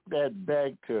took that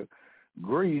back to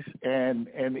Greece. And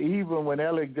even when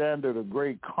Alexander the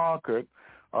Great conquered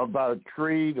about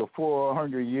 300 to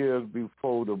 400 years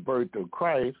before the birth of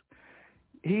Christ,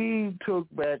 he took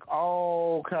back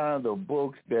all kinds of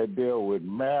books that deal with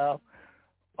math,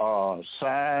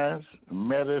 science,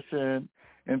 medicine,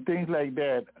 and things like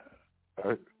that,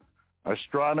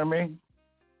 astronomy,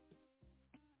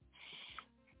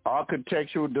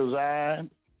 architectural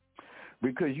design,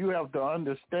 because you have to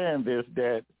understand this,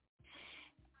 that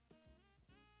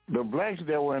the blacks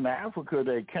that were in Africa,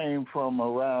 they came from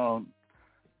around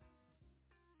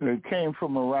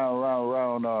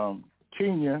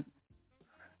Kenya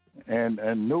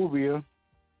and Nubia.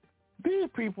 These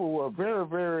people were very,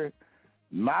 very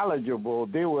knowledgeable.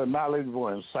 They were knowledgeable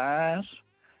in science.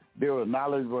 They were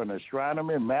knowledgeable in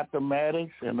astronomy,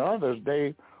 mathematics, and others.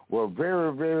 They were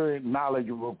very, very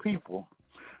knowledgeable people.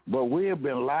 But we have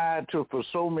been lied to for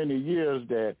so many years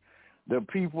that the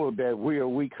people that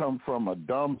we come from a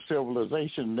dumb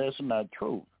civilization. That's not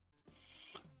true.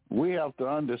 We have to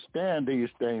understand these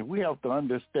things. We have to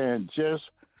understand just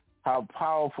how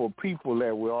powerful people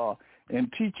that we are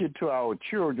and teach it to our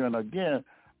children. Again,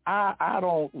 I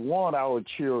don't want our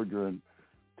children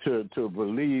to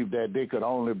believe that they could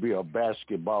only be a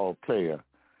basketball player.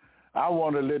 I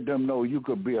want to let them know you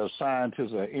could be a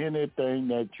scientist or anything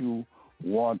that you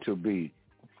want to be.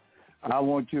 I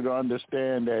want you to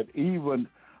understand that even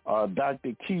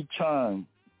Dr. Ki Chung,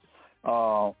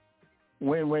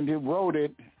 when he wrote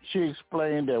it, she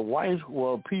explained that whites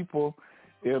were people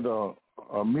is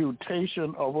a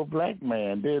mutation of a black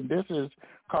man. This is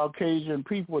Caucasian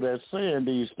people that's saying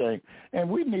these things, and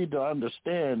we need to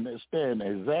understand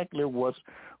exactly what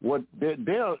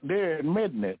they're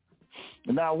admitting it.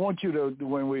 Now I want you to,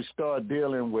 when we start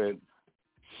dealing with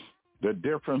the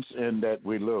difference in that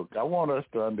we look, I want us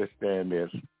to understand this.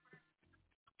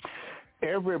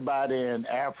 Everybody in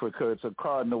Africa, it's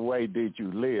according to the way that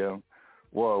you live,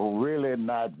 were really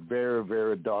not very,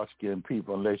 very dark-skinned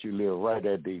people unless you live right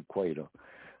at the equator,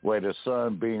 where the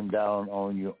sun beamed down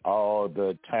on you all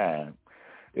the time.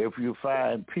 If you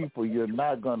find people, you're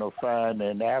not going to find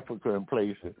in African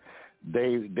places,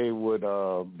 they would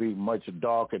be much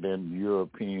darker than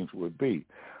Europeans would be.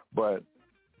 But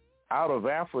out of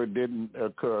Africa didn't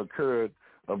occurred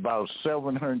about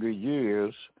 700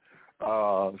 years,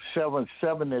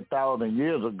 70,000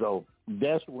 years ago.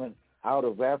 That's when out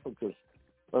of Africa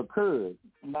occurred.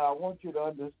 Now, I want you to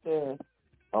understand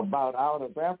about out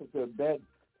of Africa,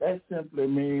 that simply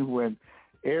means when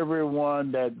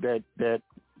everyone that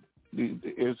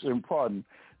it's important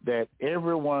that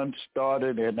everyone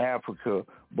started in Africa,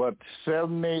 but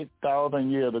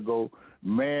 70,000 years ago,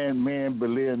 men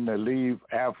began to leave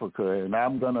Africa, and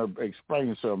I'm going to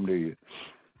explain something to you.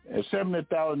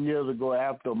 70,000 years ago,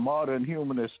 after modern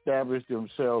humans established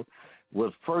themselves,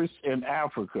 was first in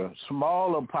Africa.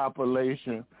 Smaller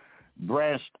population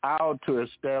branched out to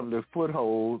establish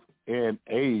footholds in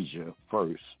Asia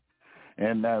first.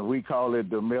 And we call it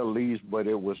the Middle East, but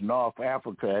it was North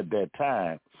Africa at that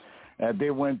time. And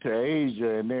they went to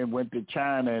Asia, and then went to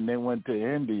China, and then went to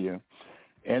India.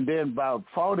 And then about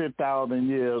 40,000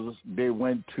 years, they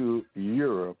went to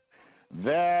Europe.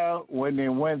 There, when they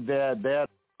went there, that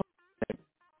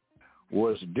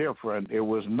was different. It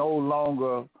was no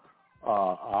longer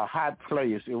a hot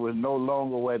place. It was no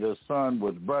longer where the sun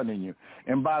was burning you.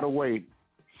 And by the way,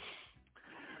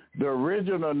 the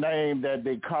original name that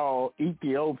they called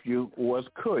Ethiopia was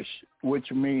Cush, which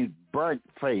means burnt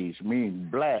face,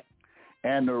 means black.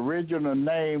 And the original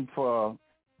name for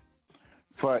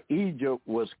Egypt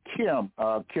was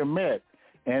Kemet,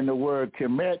 and the word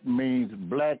Kemet means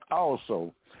black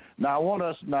also. Now, I want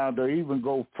us now to even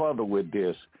go further with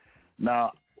this.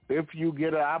 Now, if you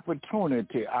get an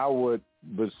opportunity, I would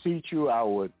beseech you, I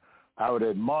would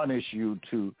admonish you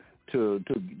to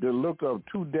look up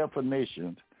two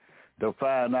definitions to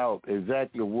find out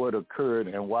exactly what occurred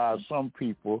and why some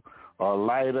people are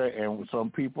lighter and some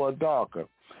people are darker.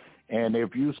 And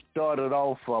if you started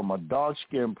off from a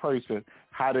dark-skinned person,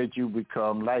 how did you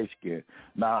become light-skinned?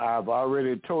 Now, I've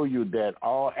already told you that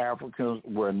all Africans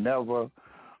were never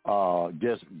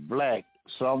just black.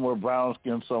 Some were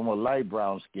brown-skinned, some were light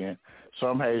brown-skinned.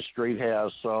 Some had straight hair,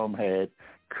 some had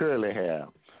curly hair.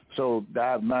 So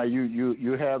now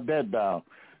you have that down.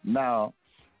 Now,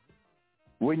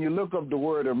 when you look up the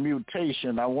word of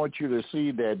mutation, I want you to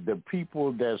see that the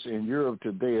people that's in Europe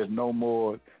today is no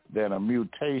more than a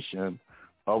mutation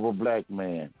of a black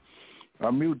man.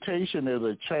 A mutation is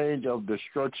a change of the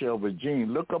structure of a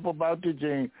gene. Look up about the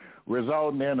gene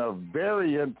resulting in a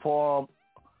variant form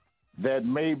that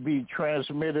may be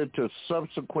transmitted to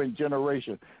subsequent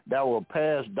generations that will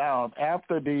pass down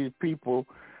after these people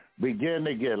begin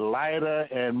to get lighter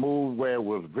and move where it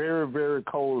was very, very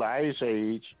cold ice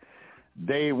age.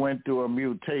 They went through a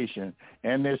mutation,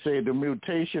 and they say the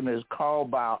mutation is caused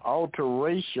by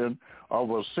alteration of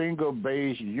a single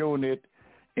base unit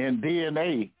in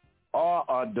DNA or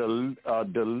a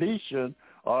deletion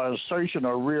or insertion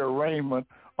or rearrangement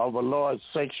of a large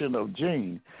section of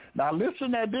genes. Now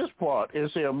listen at this part. It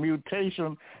says a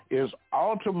mutation is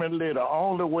ultimately the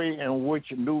only way in which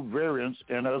new variants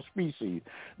in a species,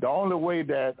 the only way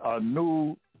that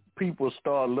new people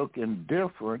start looking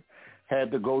different had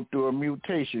to go through a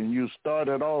mutation. You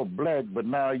started off black, but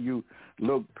now you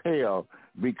look pale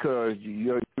because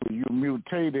you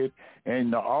mutated,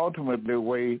 and the ultimate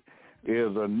way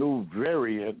is a new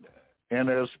variant in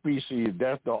a species.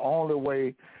 That's the only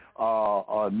way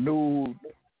a new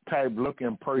type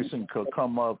looking person could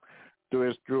come up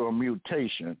through a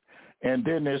mutation. And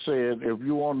then they said, if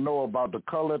you want to know about the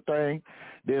color thing,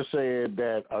 they said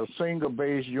that a single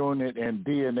base unit in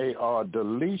DNA or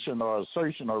deletion or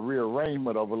insertion or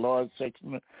rearrangement of a large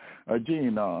section of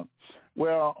genome.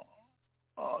 Well,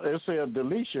 they said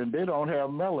deletion, they don't have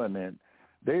melanin.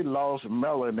 They lost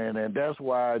melanin, and that's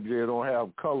why they don't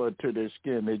have color to their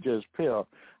skin. They just pale.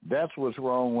 That's what's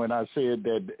wrong when I said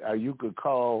that you could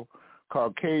call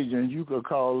Caucasians, you could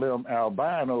call them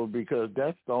albinos, because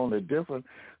that's the only difference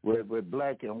with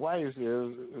black and white is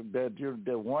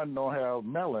that one don't have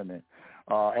melanin.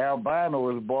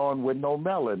 Albino is born with no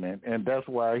melanin, and that's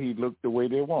why he looked the way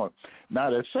they want. Now,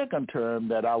 the second term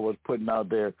that I was putting out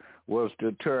there was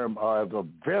the term of a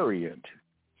variant.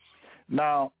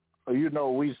 Now, you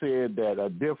know, we said that a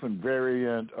different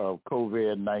variant of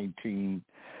COVID-19,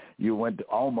 you went to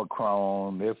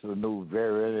Omicron, this is a new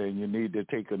variant, and you need to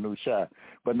take a new shot.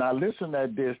 But now listen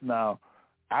at this now.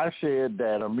 I said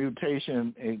that a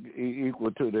mutation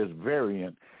equal to this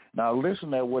variant. Now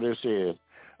listen at what it says.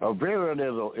 A variant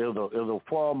is a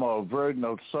form or a version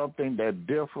of something that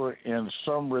differ in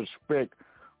some respect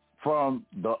from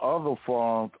the other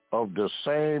forms of the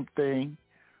same thing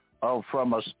or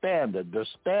from a standard. The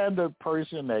standard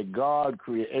person that God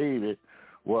created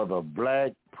was a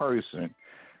black person.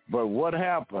 But what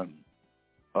happened?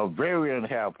 A variant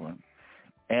happened,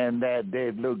 and that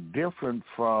they look different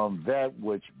from that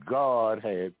which God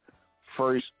had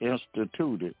first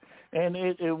instituted. And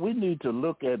we need to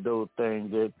look at those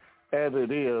things as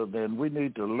it is, and we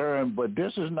need to learn. But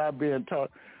this is not being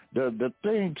taught. The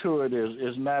thing to it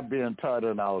is not being taught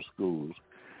in our schools,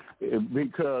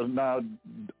 because now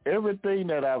everything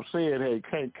that I've said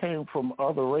came from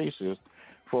other races.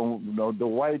 From the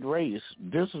white race.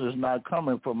 This is not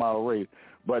coming from our race,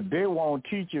 but they won't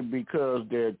teach it because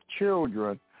their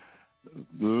children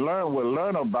will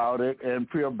learn about it and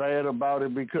feel bad about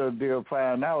it, because they'll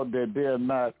find out that they're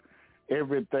not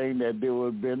everything that they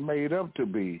were been made up to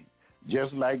be.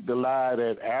 Just like the lie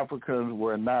that Africans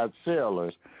were not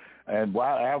sailors, and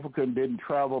while Africans didn't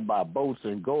travel by boats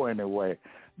and go anywhere,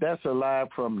 that's a lie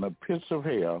from the pits of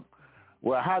hell.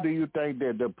 Well, how do you think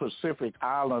that the Pacific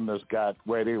Islanders got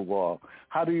where they were?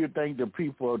 How do you think the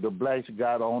people, the blacks,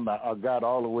 got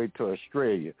all the way to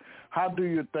Australia? How do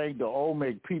you think the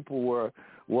Olmec people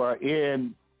were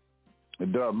in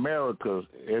the Americas,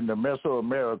 in the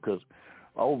Mesoamericas,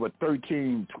 over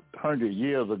 1,300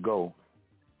 years ago?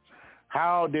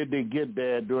 How did they get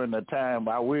there during the time?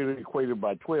 We equated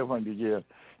by 1,200 years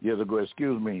ago,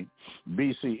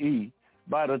 BCE.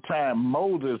 By the time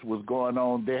Moses was going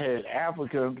on, they had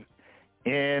Africans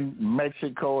in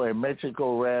Mexico, and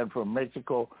Mexico ran from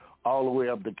Mexico all the way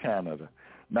up to Canada.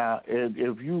 Now,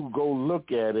 if you go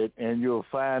look at it, and you'll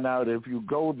find out, if you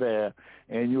go there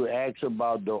and you ask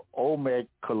about the Olmec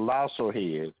colossal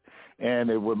heads, and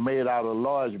it was made out of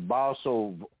large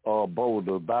basalt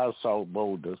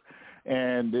boulders,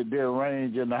 and they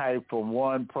range in height from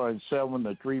 1.7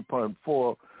 to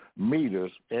 3.4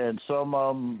 meters, and some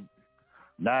of them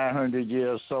 900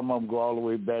 years, some of them go all the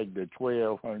way back to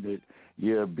 1200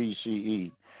 year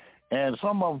BCE, and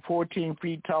some of them 14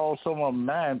 feet tall, some of them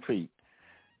 9 feet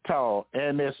tall,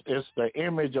 and it's the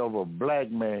image of a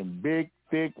black man, big,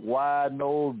 thick, wide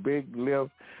nose, big lips.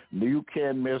 You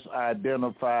can't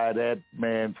misidentify that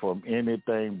man from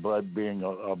anything but being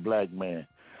a black man.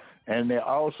 And they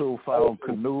also found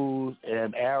canoes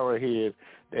and arrowheads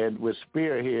and with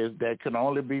spearheads that can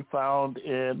only be found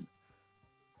in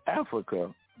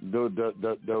Africa.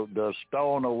 The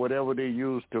stone or whatever they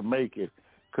used to make it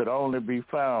could only be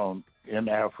found in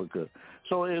Africa.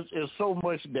 So it's so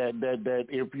much that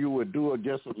if you would do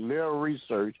just a little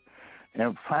research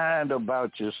and find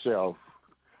about yourself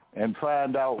and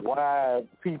find out why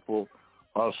people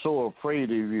are so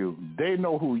afraid of you. They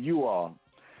know who you are.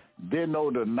 They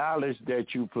know the knowledge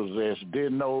that you possess. They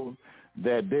know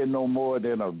that they're no more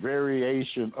than a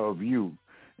variation of you,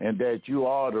 and that you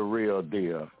are the real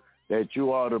deal, that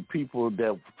you are the people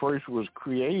that first was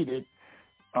created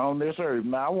on this earth.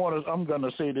 Now, I'm going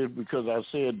to say this because I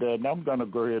said that, and I'm going to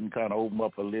go ahead and kind of open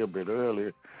up a little bit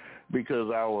earlier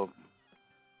because our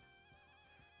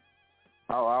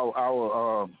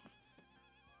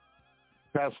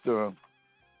Pastor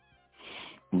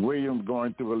William's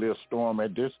going through a little storm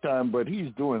at this time, but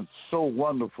he's doing so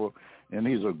wonderful, and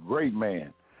he's a great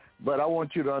man. But I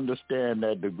want you to understand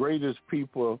that the greatest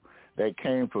people that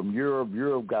came from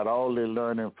Europe got all their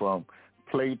learning from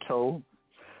Plato.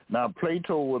 Now,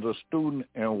 Plato was a student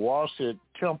in Waset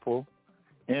Temple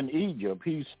in Egypt.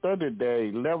 He studied there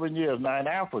 11 years, now in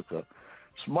Africa.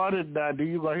 Smarter than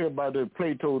you're going to hear about the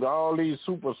Plato, all these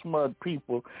super smart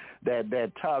people that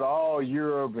taught all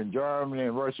Europe and Germany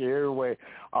and Russia, everywhere.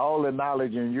 All the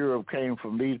knowledge in Europe came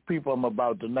from these people I'm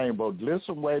about to name, but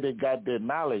listen where they got their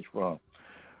knowledge from.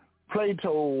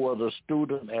 Plato was a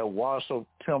student at Waset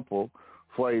Temple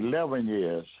for 11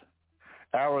 years.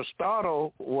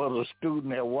 Aristotle was a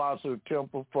student at Waset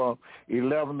Temple from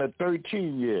 11 to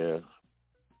 13 years.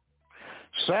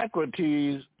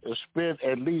 Socrates spent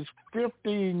at least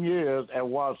 15 years at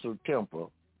Waset Temple.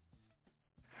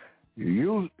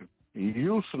 Euclid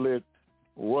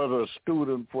was a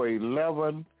student for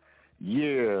 11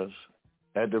 years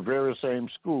at the very same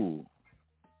school.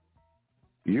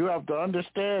 You have to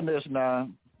understand this now.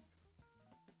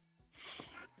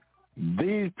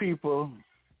 These people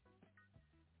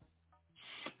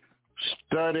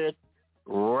studied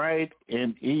right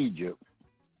in Egypt.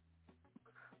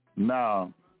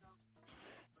 Now,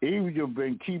 Egypt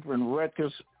been keeping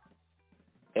records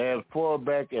as far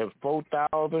back as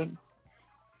 4,000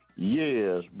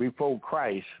 years before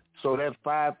Christ. So that's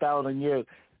 5,000 years.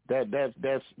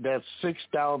 That's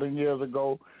 6,000 years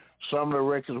ago. Some of the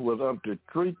records was up to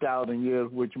 3,000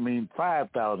 years, which means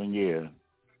 5,000 years.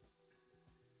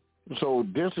 So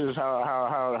this is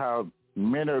how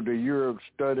many of the Europe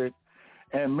studied.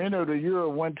 And many of the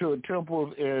Europe went to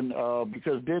temples in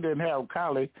because they didn't have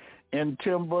college in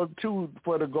Timbuktu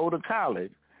to go to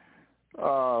college.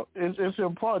 It's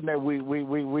important that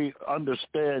we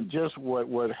understand just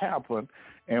what happened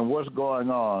and what's going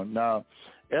on. Now,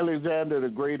 Alexander the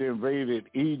Great invaded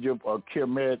Egypt or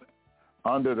Kemet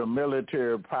under the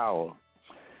military power.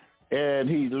 And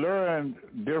he learned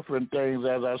different things,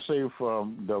 as I say,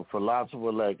 from the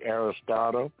philosophers like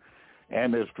Aristotle,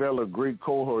 and his fellow Greek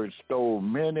cohorts stole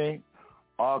many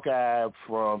archives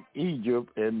from Egypt,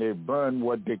 and they burned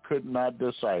what they could not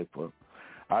decipher.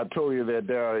 I told you that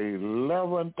there are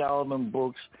 11,000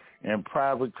 books in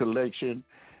private collection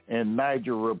in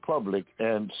Niger Republic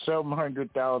and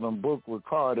 700,000 books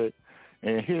recorded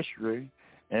in history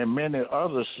and many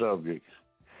other subjects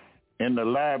in the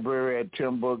library at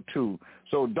Timbuktu.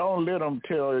 So don't let them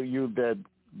tell you that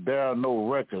there are no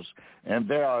records. And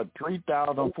there are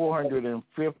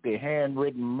 3,450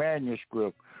 handwritten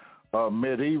manuscripts of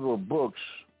medieval books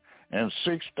and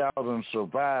 6,000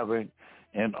 surviving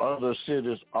in other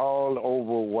cities all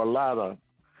over Walata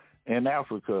in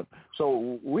Africa.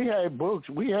 So we had books.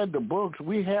 We had the books.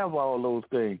 We have all those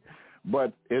things.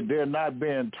 But if they're not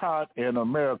being taught in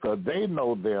America, they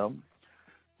know them.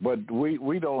 But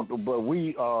we don't. But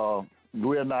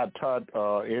we're not taught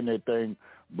anything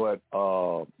but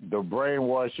the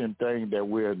brainwashing thing that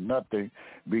we're nothing,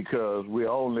 because we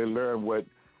only learn what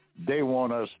they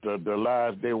want us to, the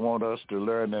lies they want us to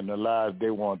learn, and the lies they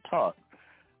want taught.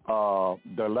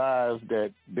 The lies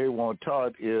that they want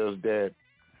taught is that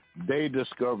they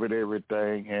discovered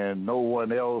everything and no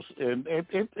one else. And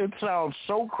it sounds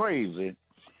so crazy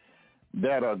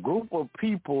that a group of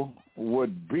people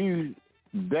would be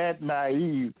that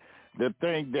naive to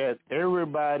think that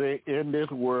everybody in this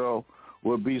world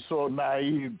would be so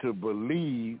naive to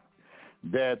believe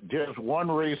that just one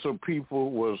race of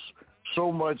people was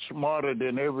so much smarter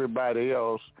than everybody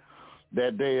else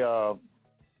that they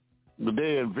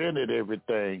invented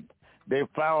everything. They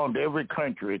found every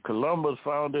country. Columbus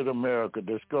founded America,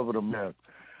 discovered America.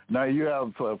 Now you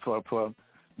have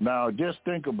now just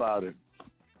think about it.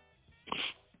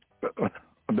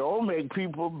 The Olmec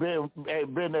people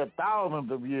had been there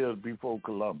thousands of years before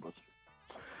Columbus.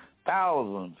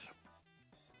 Thousands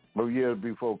of years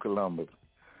before Columbus.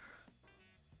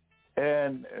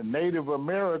 And Native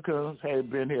Americans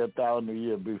had been here 1,000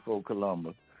 years before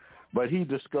Columbus. But he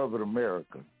discovered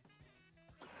America.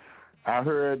 I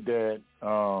heard that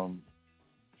a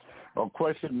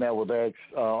question that was asked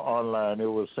online, it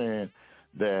was saying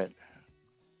that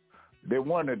they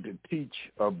wanted to teach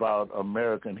about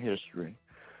American history.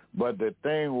 But the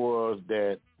thing was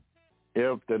that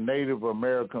if the Native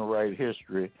American write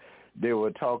history, they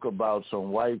would talk about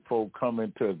some white folk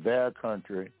coming to their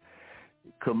country,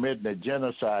 committing a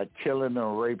genocide, killing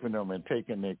them, raping them, and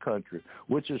taking their country,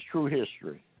 which is true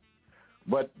history.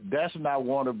 But that's not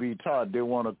want to be taught. They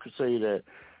want to say that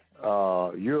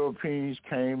Europeans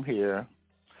came here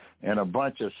and a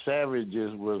bunch of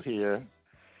savages was here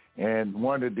and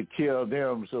wanted to kill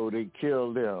them, so they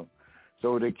killed them.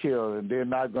 So they killed, and they're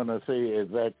not going to say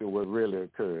exactly what really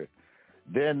occurred.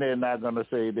 Then they're not going to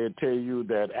say, they'll tell you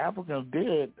that Africans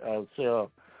did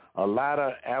sell. A lot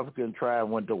of African tribes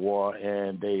went to war,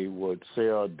 and they would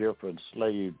sell different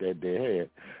slaves that they had.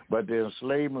 But the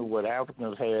enslavement what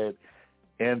Africans had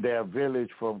in their village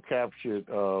from captured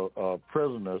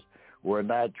prisoners were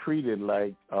not treated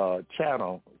like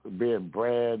chattel, being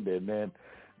branded, and then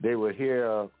they would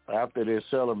hear, after they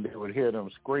sell them, they would hear them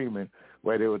screaming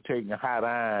where they were taking hot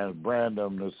irons, brand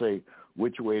them to say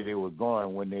which way they were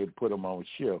going when they put them on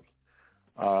ships.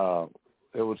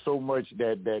 There was so much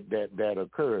that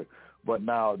occurred. But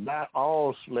now, not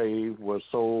all slaves were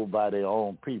sold by their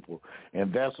own people,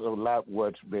 and that's a lot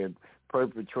what's been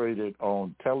perpetrated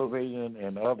on television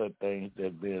and other things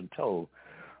that's been told.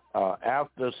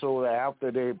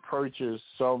 After they purchased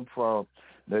some from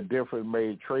the different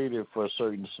made traded for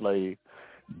certain slaves,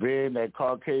 being that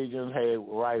Caucasians had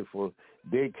rifles,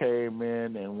 they came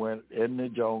in and went in the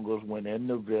jungles, went in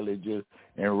the villages,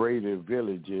 and raided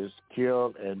villages,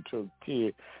 killed and took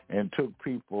kids, and took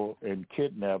people and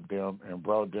kidnapped them and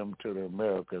brought them to the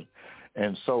Americans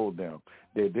and sold them.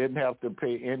 They didn't have to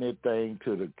pay anything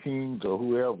to the kings or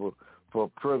whoever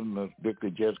for prisoners. They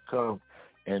could just come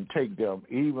and take them.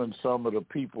 Even some of the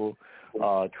people,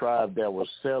 tribes that were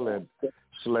selling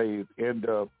slaves,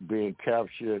 ended up being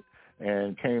captured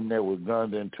and came there with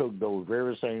guns and took those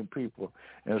very same people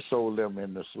and sold them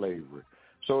into slavery.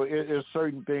 So it's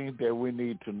certain things that we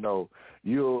need to know.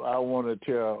 I want to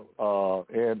tell,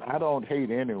 and I don't hate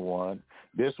anyone.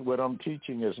 This, what I'm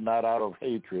teaching, is not out of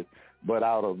hatred, but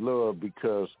out of love,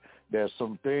 because there's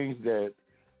some things that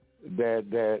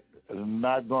are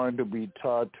not going to be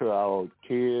taught to our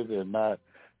kids and not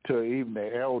to even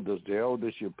the elders. The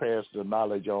elders should pass the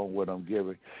knowledge on what I'm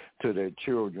giving to their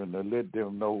children to let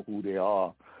them know who they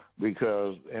are,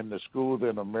 because in the schools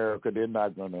in America, they're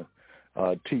not going to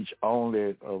teach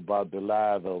only about the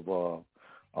lives of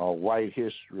white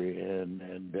history,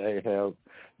 and they have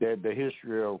that the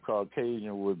history of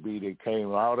Caucasian would be they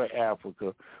came out of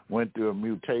Africa, went through a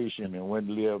mutation, and went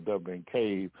and lived up in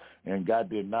caves and got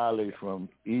their knowledge from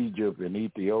Egypt and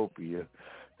Ethiopia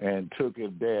and took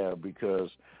it there, because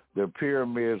the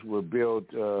pyramids were built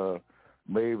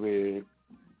maybe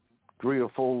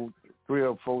 3,000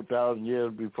 or 4,000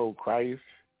 years before Christ.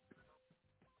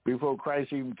 Before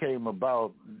Christ even came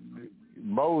about,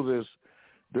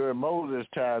 during Moses'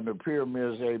 time, the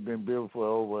pyramids had been built for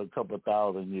over a couple of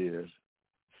thousand years.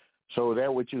 So that's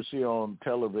what you see on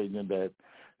television, that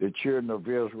the children of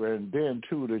Israel, and then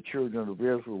too, the children of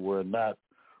Israel were not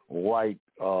white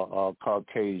or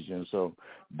Caucasian. So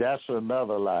that's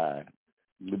another lie,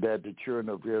 that the children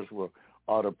of Israel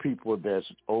are the people that's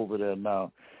over there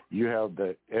now. You have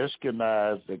the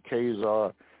Ashkenaz, the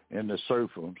Khazar, and the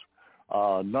Serfs.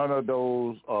 None of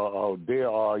those they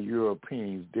are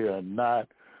Europeans. They are not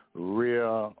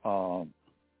real.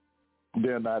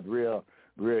 They're not real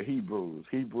Hebrews.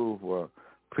 Hebrews were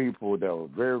people that were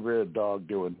very, very dark.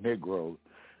 They were Negroes,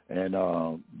 and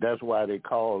that's why they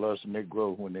call us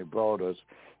Negroes when they brought us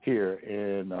here.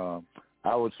 And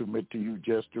I would submit to you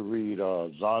just to read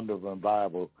Zondervan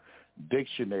Bible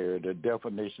Dictionary, the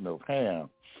definition of Ham,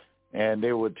 and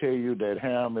they would tell you that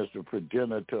Ham is the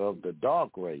progenitor of the dark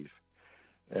race.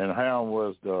 And Ham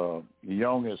was the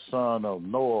youngest son of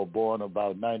Noah, born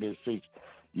about 96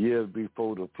 years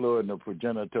before the flood, and the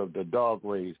progenitor of the dark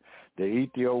race, the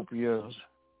Ethiopians,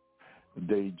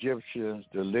 the Egyptians,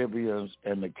 the Libyans,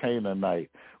 and the Canaanites,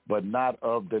 but not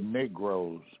of the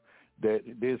Negroes. That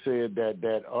they said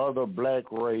that other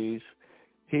black race,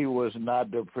 he was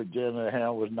not the progenitor,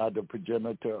 Ham was not the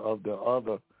progenitor of the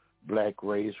other black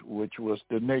race, which was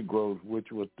the Negroes,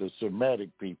 which was the Semitic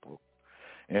people.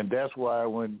 And that's why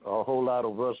when a whole lot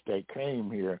of us that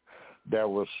came here that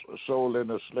was sold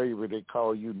into slavery, they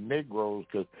call you Negroes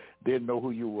because they didn't know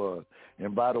who you were.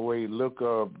 And by the way, look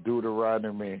up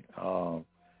Deuteronomy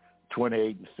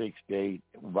 28 and 68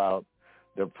 about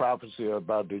the prophecy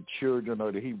about the children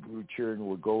of the Hebrew children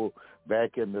would go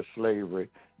back into slavery,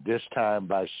 this time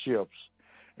by ships,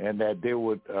 and that they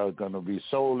were going to be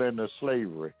sold into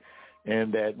slavery.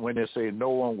 And that when they say no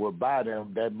one will buy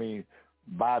them, that means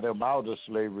buy them out of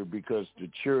slavery, because the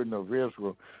children of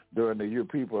Israel, during the year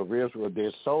people of Israel,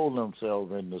 they sold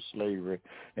themselves into slavery,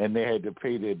 and they had to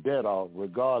pay their debt off.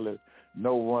 Regardless,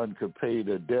 no one could pay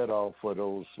the debt off for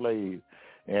those slaves.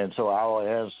 And so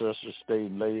our ancestors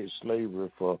stayed in slavery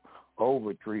for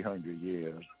over 300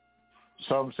 years.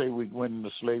 Some say we went into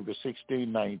slavery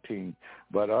 1619,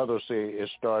 but others say it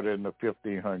started in the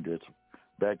 1500s.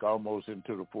 Back almost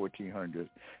into the 1400s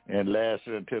and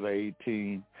lasted until the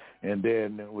 18. And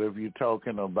then if you're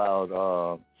talking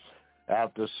about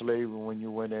after slavery, when you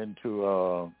went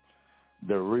into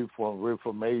the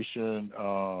Reformation,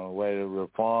 where the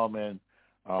reforming,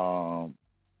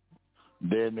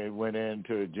 then they went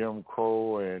into Jim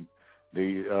Crow and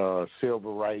the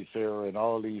civil rights era and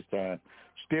all these times,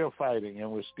 still fighting,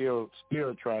 and we're still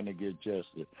trying to get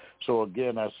justice. So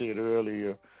again, I said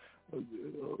earlier,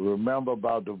 remember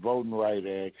about the Voting Rights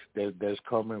Act that's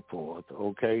coming forth,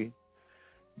 okay?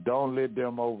 Don't let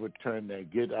them overturn that.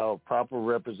 Get our proper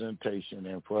representation,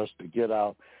 and for us to get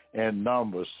out in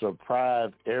numbers,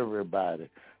 surprise everybody.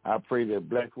 I pray that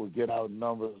black will get out in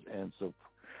numbers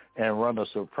and run a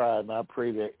surprise. And I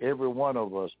pray that every one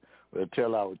of us will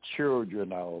tell our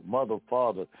children, our mother,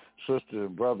 father, sister,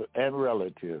 and brother, and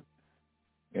relative,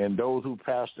 and those who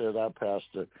pastor as our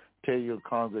pastor, tell your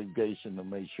congregation to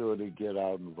make sure they get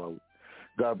out and vote.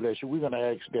 God bless you. We're going to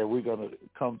ask that. We're going to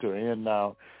come to an end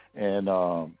now, and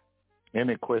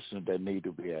any questions that need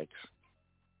to be asked.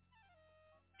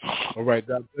 All right,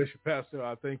 God bless you, Pastor.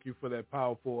 I thank you for that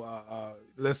powerful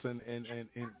lesson and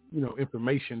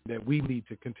information that we need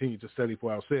to continue to study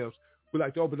for ourselves. We'd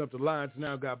like to open up the lines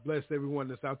now. God bless everyone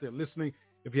that's out there listening.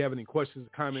 If you have any questions,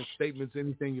 comments, statements,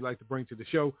 anything you'd like to bring to the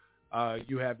show,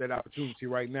 you have that opportunity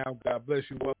right now. God bless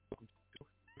you. Welcome to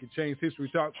We Can Change History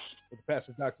Talk with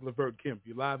Pastor Dr. Levert Kemp.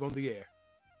 You're live on the air.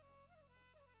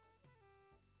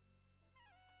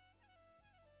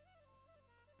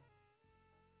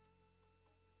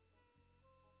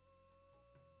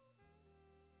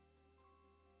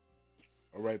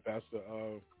 All right, Pastor.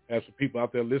 Have some people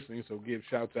out there listening, so give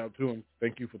shouts out to them.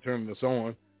 Thank you for turning us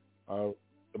on.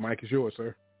 The mic is yours,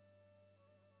 sir.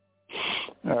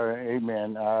 All right,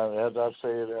 amen. As I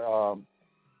said,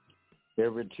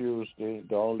 every Tuesday,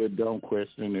 the only dumb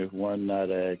question is one not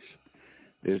asked.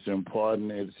 It's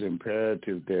important, it's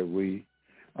imperative that we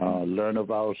learn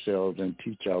of ourselves and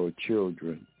teach our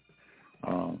children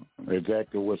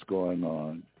exactly what's going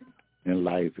on in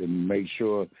life, and make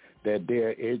sure that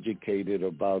they're educated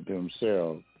about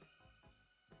themselves.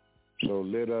 So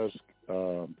let us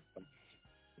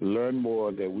learn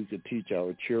more that we could teach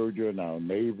our children, our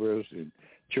neighbors, and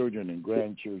children and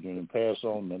grandchildren, and pass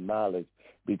on the knowledge,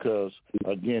 because,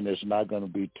 again, it's not going to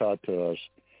be taught to us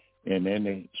in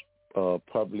any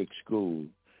public school.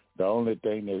 The only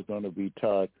thing that's going to be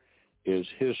taught is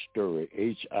history,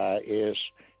 HIS-STORY.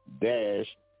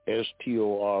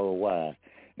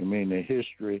 I mean, the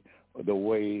history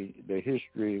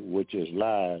which is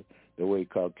lies, the way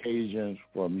Caucasians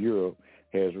from Europe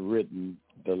has written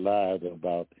the lies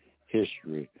about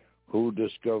history. Who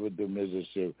discovered the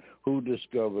Mississippi? Who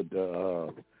discovered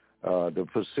the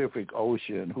Pacific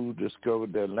Ocean? Who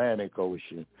discovered the Atlantic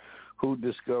Ocean? Who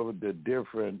discovered the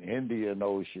different Indian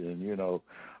Ocean,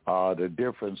 the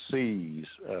different seas?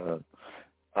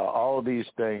 All these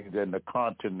things, and the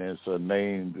continents are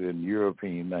named in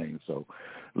European names. So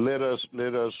let us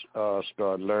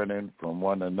start learning from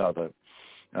one another.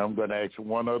 I'm going to ask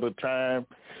one other time.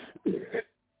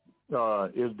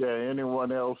 Is there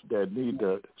anyone else that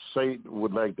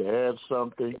would like to add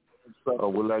something,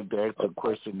 or would like to ask a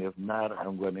question? If not,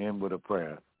 I'm going to end with a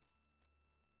prayer.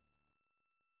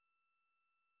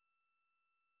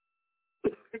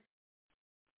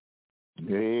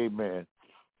 Amen.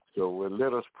 So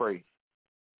let us pray.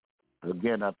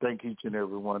 Again, I thank each and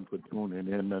every one for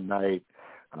tuning in tonight.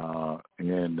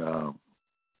 And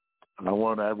I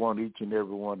want each and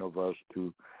every one of us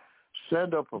to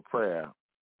send up a prayer.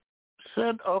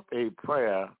 Send up a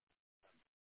prayer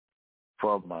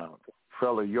from my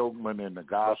fellow yokeman in the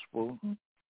gospel,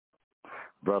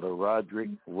 Brother Roderick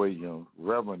Williams,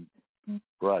 Reverend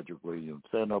Roderick Williams.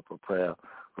 Send up a prayer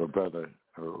for Brother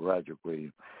Roderick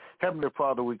Williams. Heavenly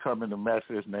Father, we come in the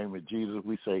matchless name of Jesus.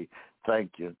 We say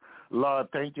thank you. Lord,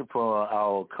 thank you for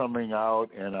our coming out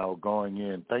and our going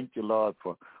in. Thank you, Lord,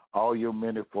 for all your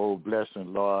manifold blessings,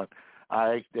 Lord.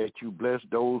 I ask that you bless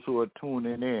those who are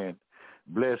tuning in.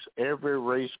 Bless every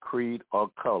race, creed, or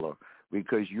color,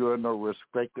 because you are no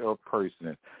respecter of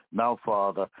person. Now,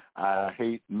 Father, I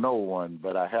hate no one,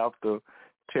 but I have to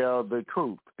tell the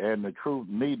truth, and the truth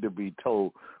need to be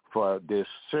told for this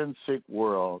sin-sick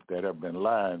world that have been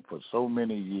lying for so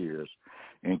many years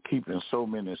and keeping so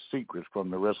many secrets from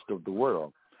the rest of the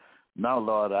world. Now,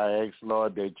 Lord, I ask,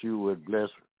 Lord, that you would bless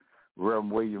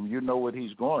Reverend William. You know what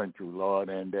he's going through, Lord,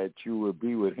 and that you would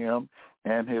be with him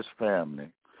and his family.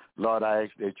 Lord, I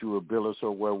ask that you would build us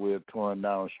up where we're torn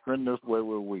down, strengthen us where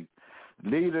we're weak.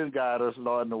 Lead and guide us,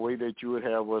 Lord, in the way that you would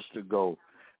have us to go.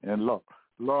 And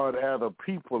Lord, as a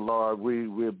people, Lord,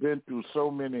 we've been through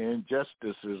so many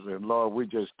injustices, and Lord, we're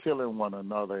just killing one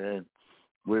another, and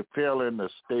we're failing to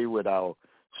stay with our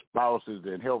spouses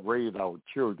and help raise our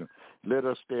children. Let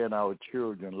us stay in our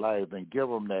children's lives and give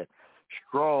them that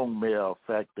strong male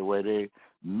factor where they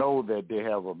know that they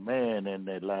have a man in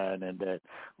their line, and that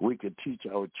we can teach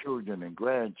our children and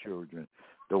grandchildren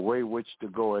the way which to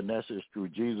go, and that's is through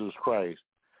Jesus Christ.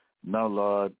 Now,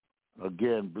 Lord,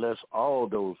 again, bless all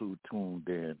those who tuned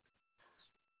in.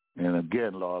 And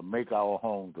again, Lord, make our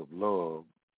homes of love,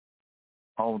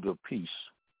 homes of peace,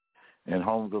 and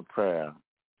homes of prayer.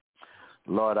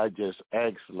 Lord, I just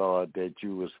ask, Lord, that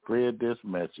you will spread this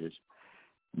message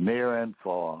near and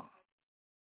far.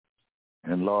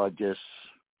 And, Lord, just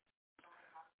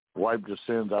wipe the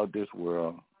sins out of this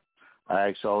world. I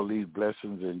ask all these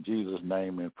blessings in Jesus'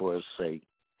 name and for his sake.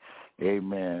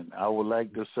 Amen. I would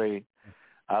like to say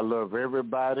I love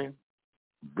everybody,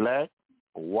 black,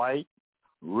 white,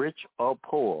 rich, or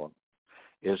poor.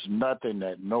 It's nothing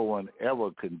that no one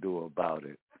ever can do about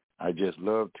it. I just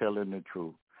love telling the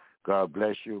truth. God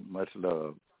bless you. Much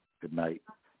love. Good night.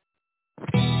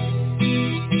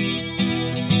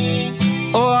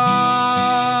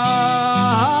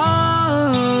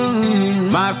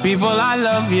 My people, I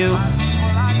love you.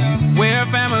 We're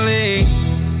family.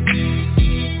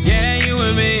 Yeah, you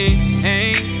and me.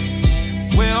 Hey,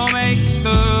 we'll make it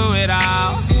through it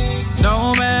all.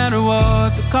 No matter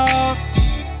what the cost.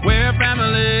 We're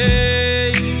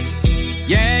family.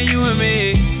 Yeah, you and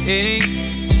me. Hey,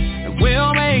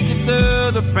 we'll make it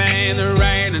through the pain, the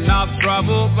rain, and all the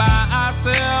trouble by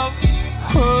ourselves.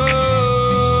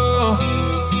 Oh,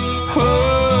 oh.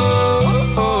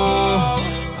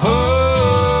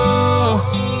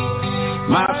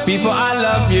 People, I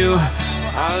love you.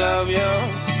 I love you.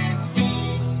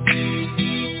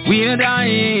 We are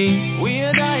dying. We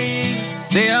are dying.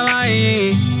 They are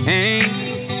lying.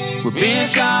 Hey. We're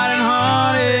being shot and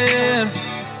haunted.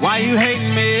 Why you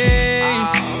hating me?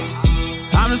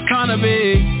 I'm just trying to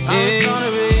be.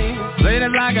 Great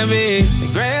as I can be.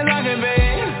 Great as I can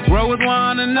be. Grow with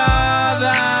one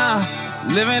another.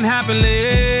 Living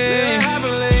happily.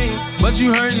 But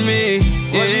you hurting me.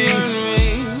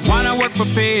 Why not work for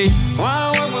peace?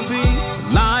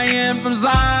 Lion from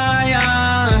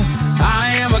Zion,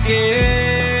 I am a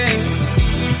king,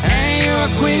 and you're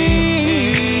a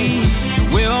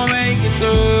queen. We'll make it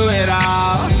through it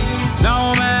all,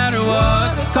 no matter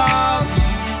what the cost.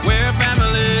 We're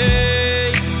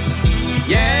family,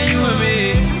 yeah, you and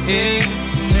me.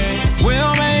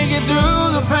 We'll make it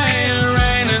through the pain and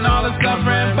rain and all the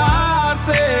suffering by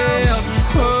ourselves.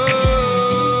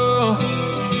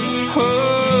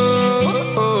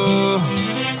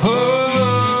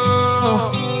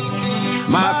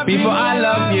 People, I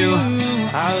love you.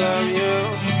 I love you.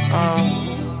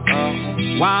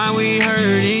 Why we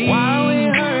hurting?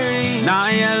 Now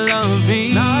you're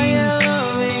loving.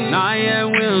 Now you're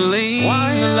willing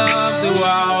to love the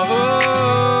world.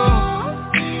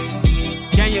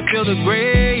 Can you feel the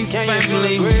grace,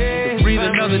 family? To breathe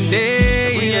another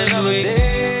day.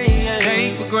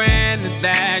 Take for granted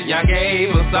that y'all gave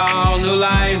us all new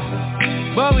life.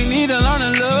 But we need to learn to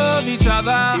love each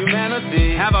other.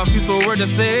 Humanity. Have a peaceful word to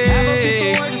say.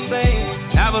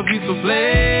 Have a peaceful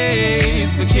place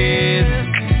for kids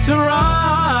to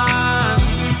run.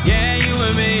 Yeah, you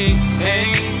and me. Hey,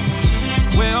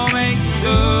 we'll make it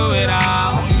through it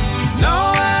all.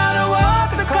 No matter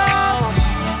what the cost,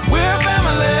 we're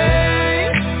family.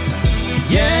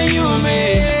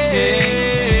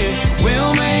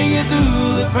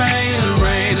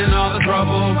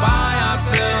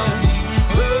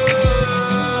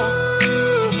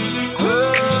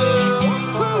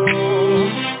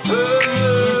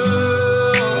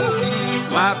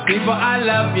 people, I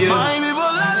love you. My people,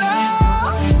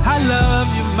 I love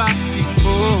you, my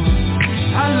people.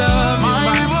 I love you,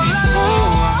 my people.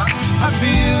 I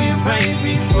feel your pain,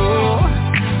 people.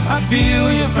 I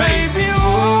feel your pain,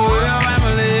 people. We're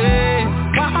family.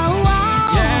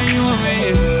 Yeah, you and me.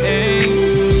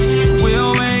 Hey.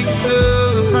 We'll make it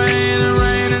through the pain and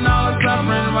rain and all the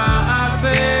suffering while I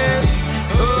say,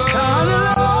 it's time to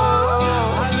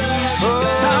love.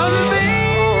 It's time to be.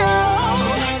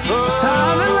 It's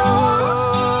time to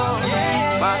love.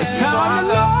 It's time to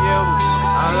love you.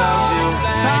 I love you.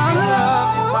 It's time to love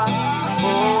you, my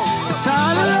people. It's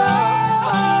time to love.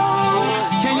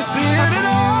 Can you feel it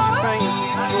all?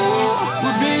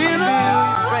 We're being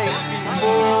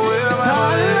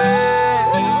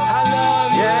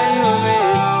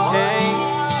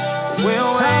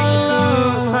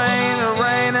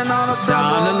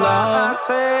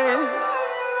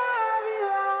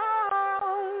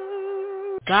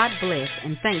God bless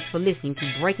and thanks for listening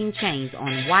to Breaking Chains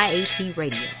on YAT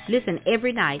Radio. Listen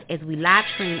every night as we live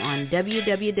stream on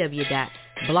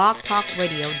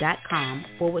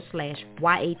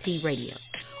www.blogtalkradio.com/YAT Radio.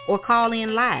 Or call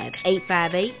in live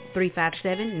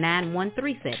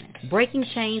 858-357-9137. Breaking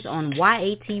Chains on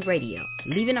YAT Radio,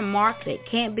 leaving a mark that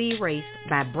can't be erased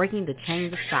by breaking the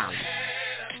chains of silence.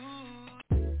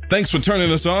 Thanks for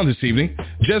turning us on this evening.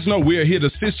 Just know we are here to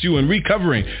assist you in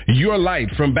recovering your light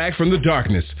from back from the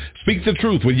darkness. Speak the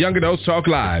truth with Young Adults Talk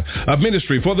Live, a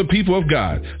ministry for the people of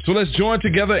God. So let's join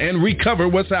together and recover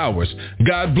what's ours.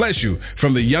 God bless you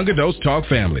from the Young Adults Talk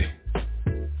family.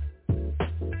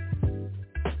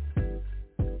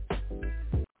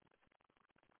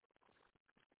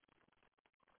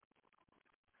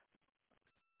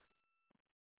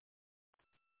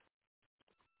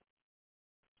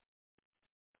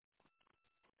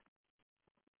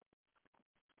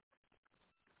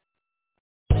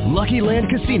 Lucky Land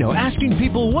Casino, asking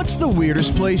people, what's the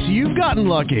weirdest place you've gotten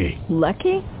lucky?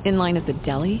 Lucky? In line at the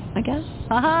deli, I guess?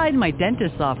 Aha, in my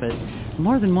dentist's office.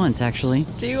 More than once, actually.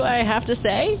 Do I have to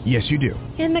say? Yes, you do.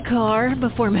 In the car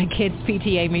before my kids'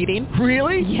 PTA meeting.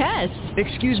 Really? Yes.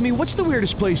 Excuse me, what's the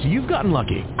weirdest place you've gotten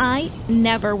lucky? I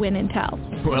never win and tell.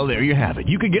 Well, there you have it.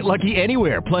 You can get lucky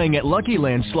anywhere, playing at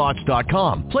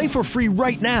LuckyLandSlots.com. Play for free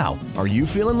right now. Are you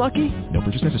feeling lucky? No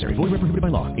purchase necessary. Void where prohibited by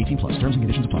law. 18+. Terms and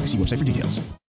conditions apply. See website for details.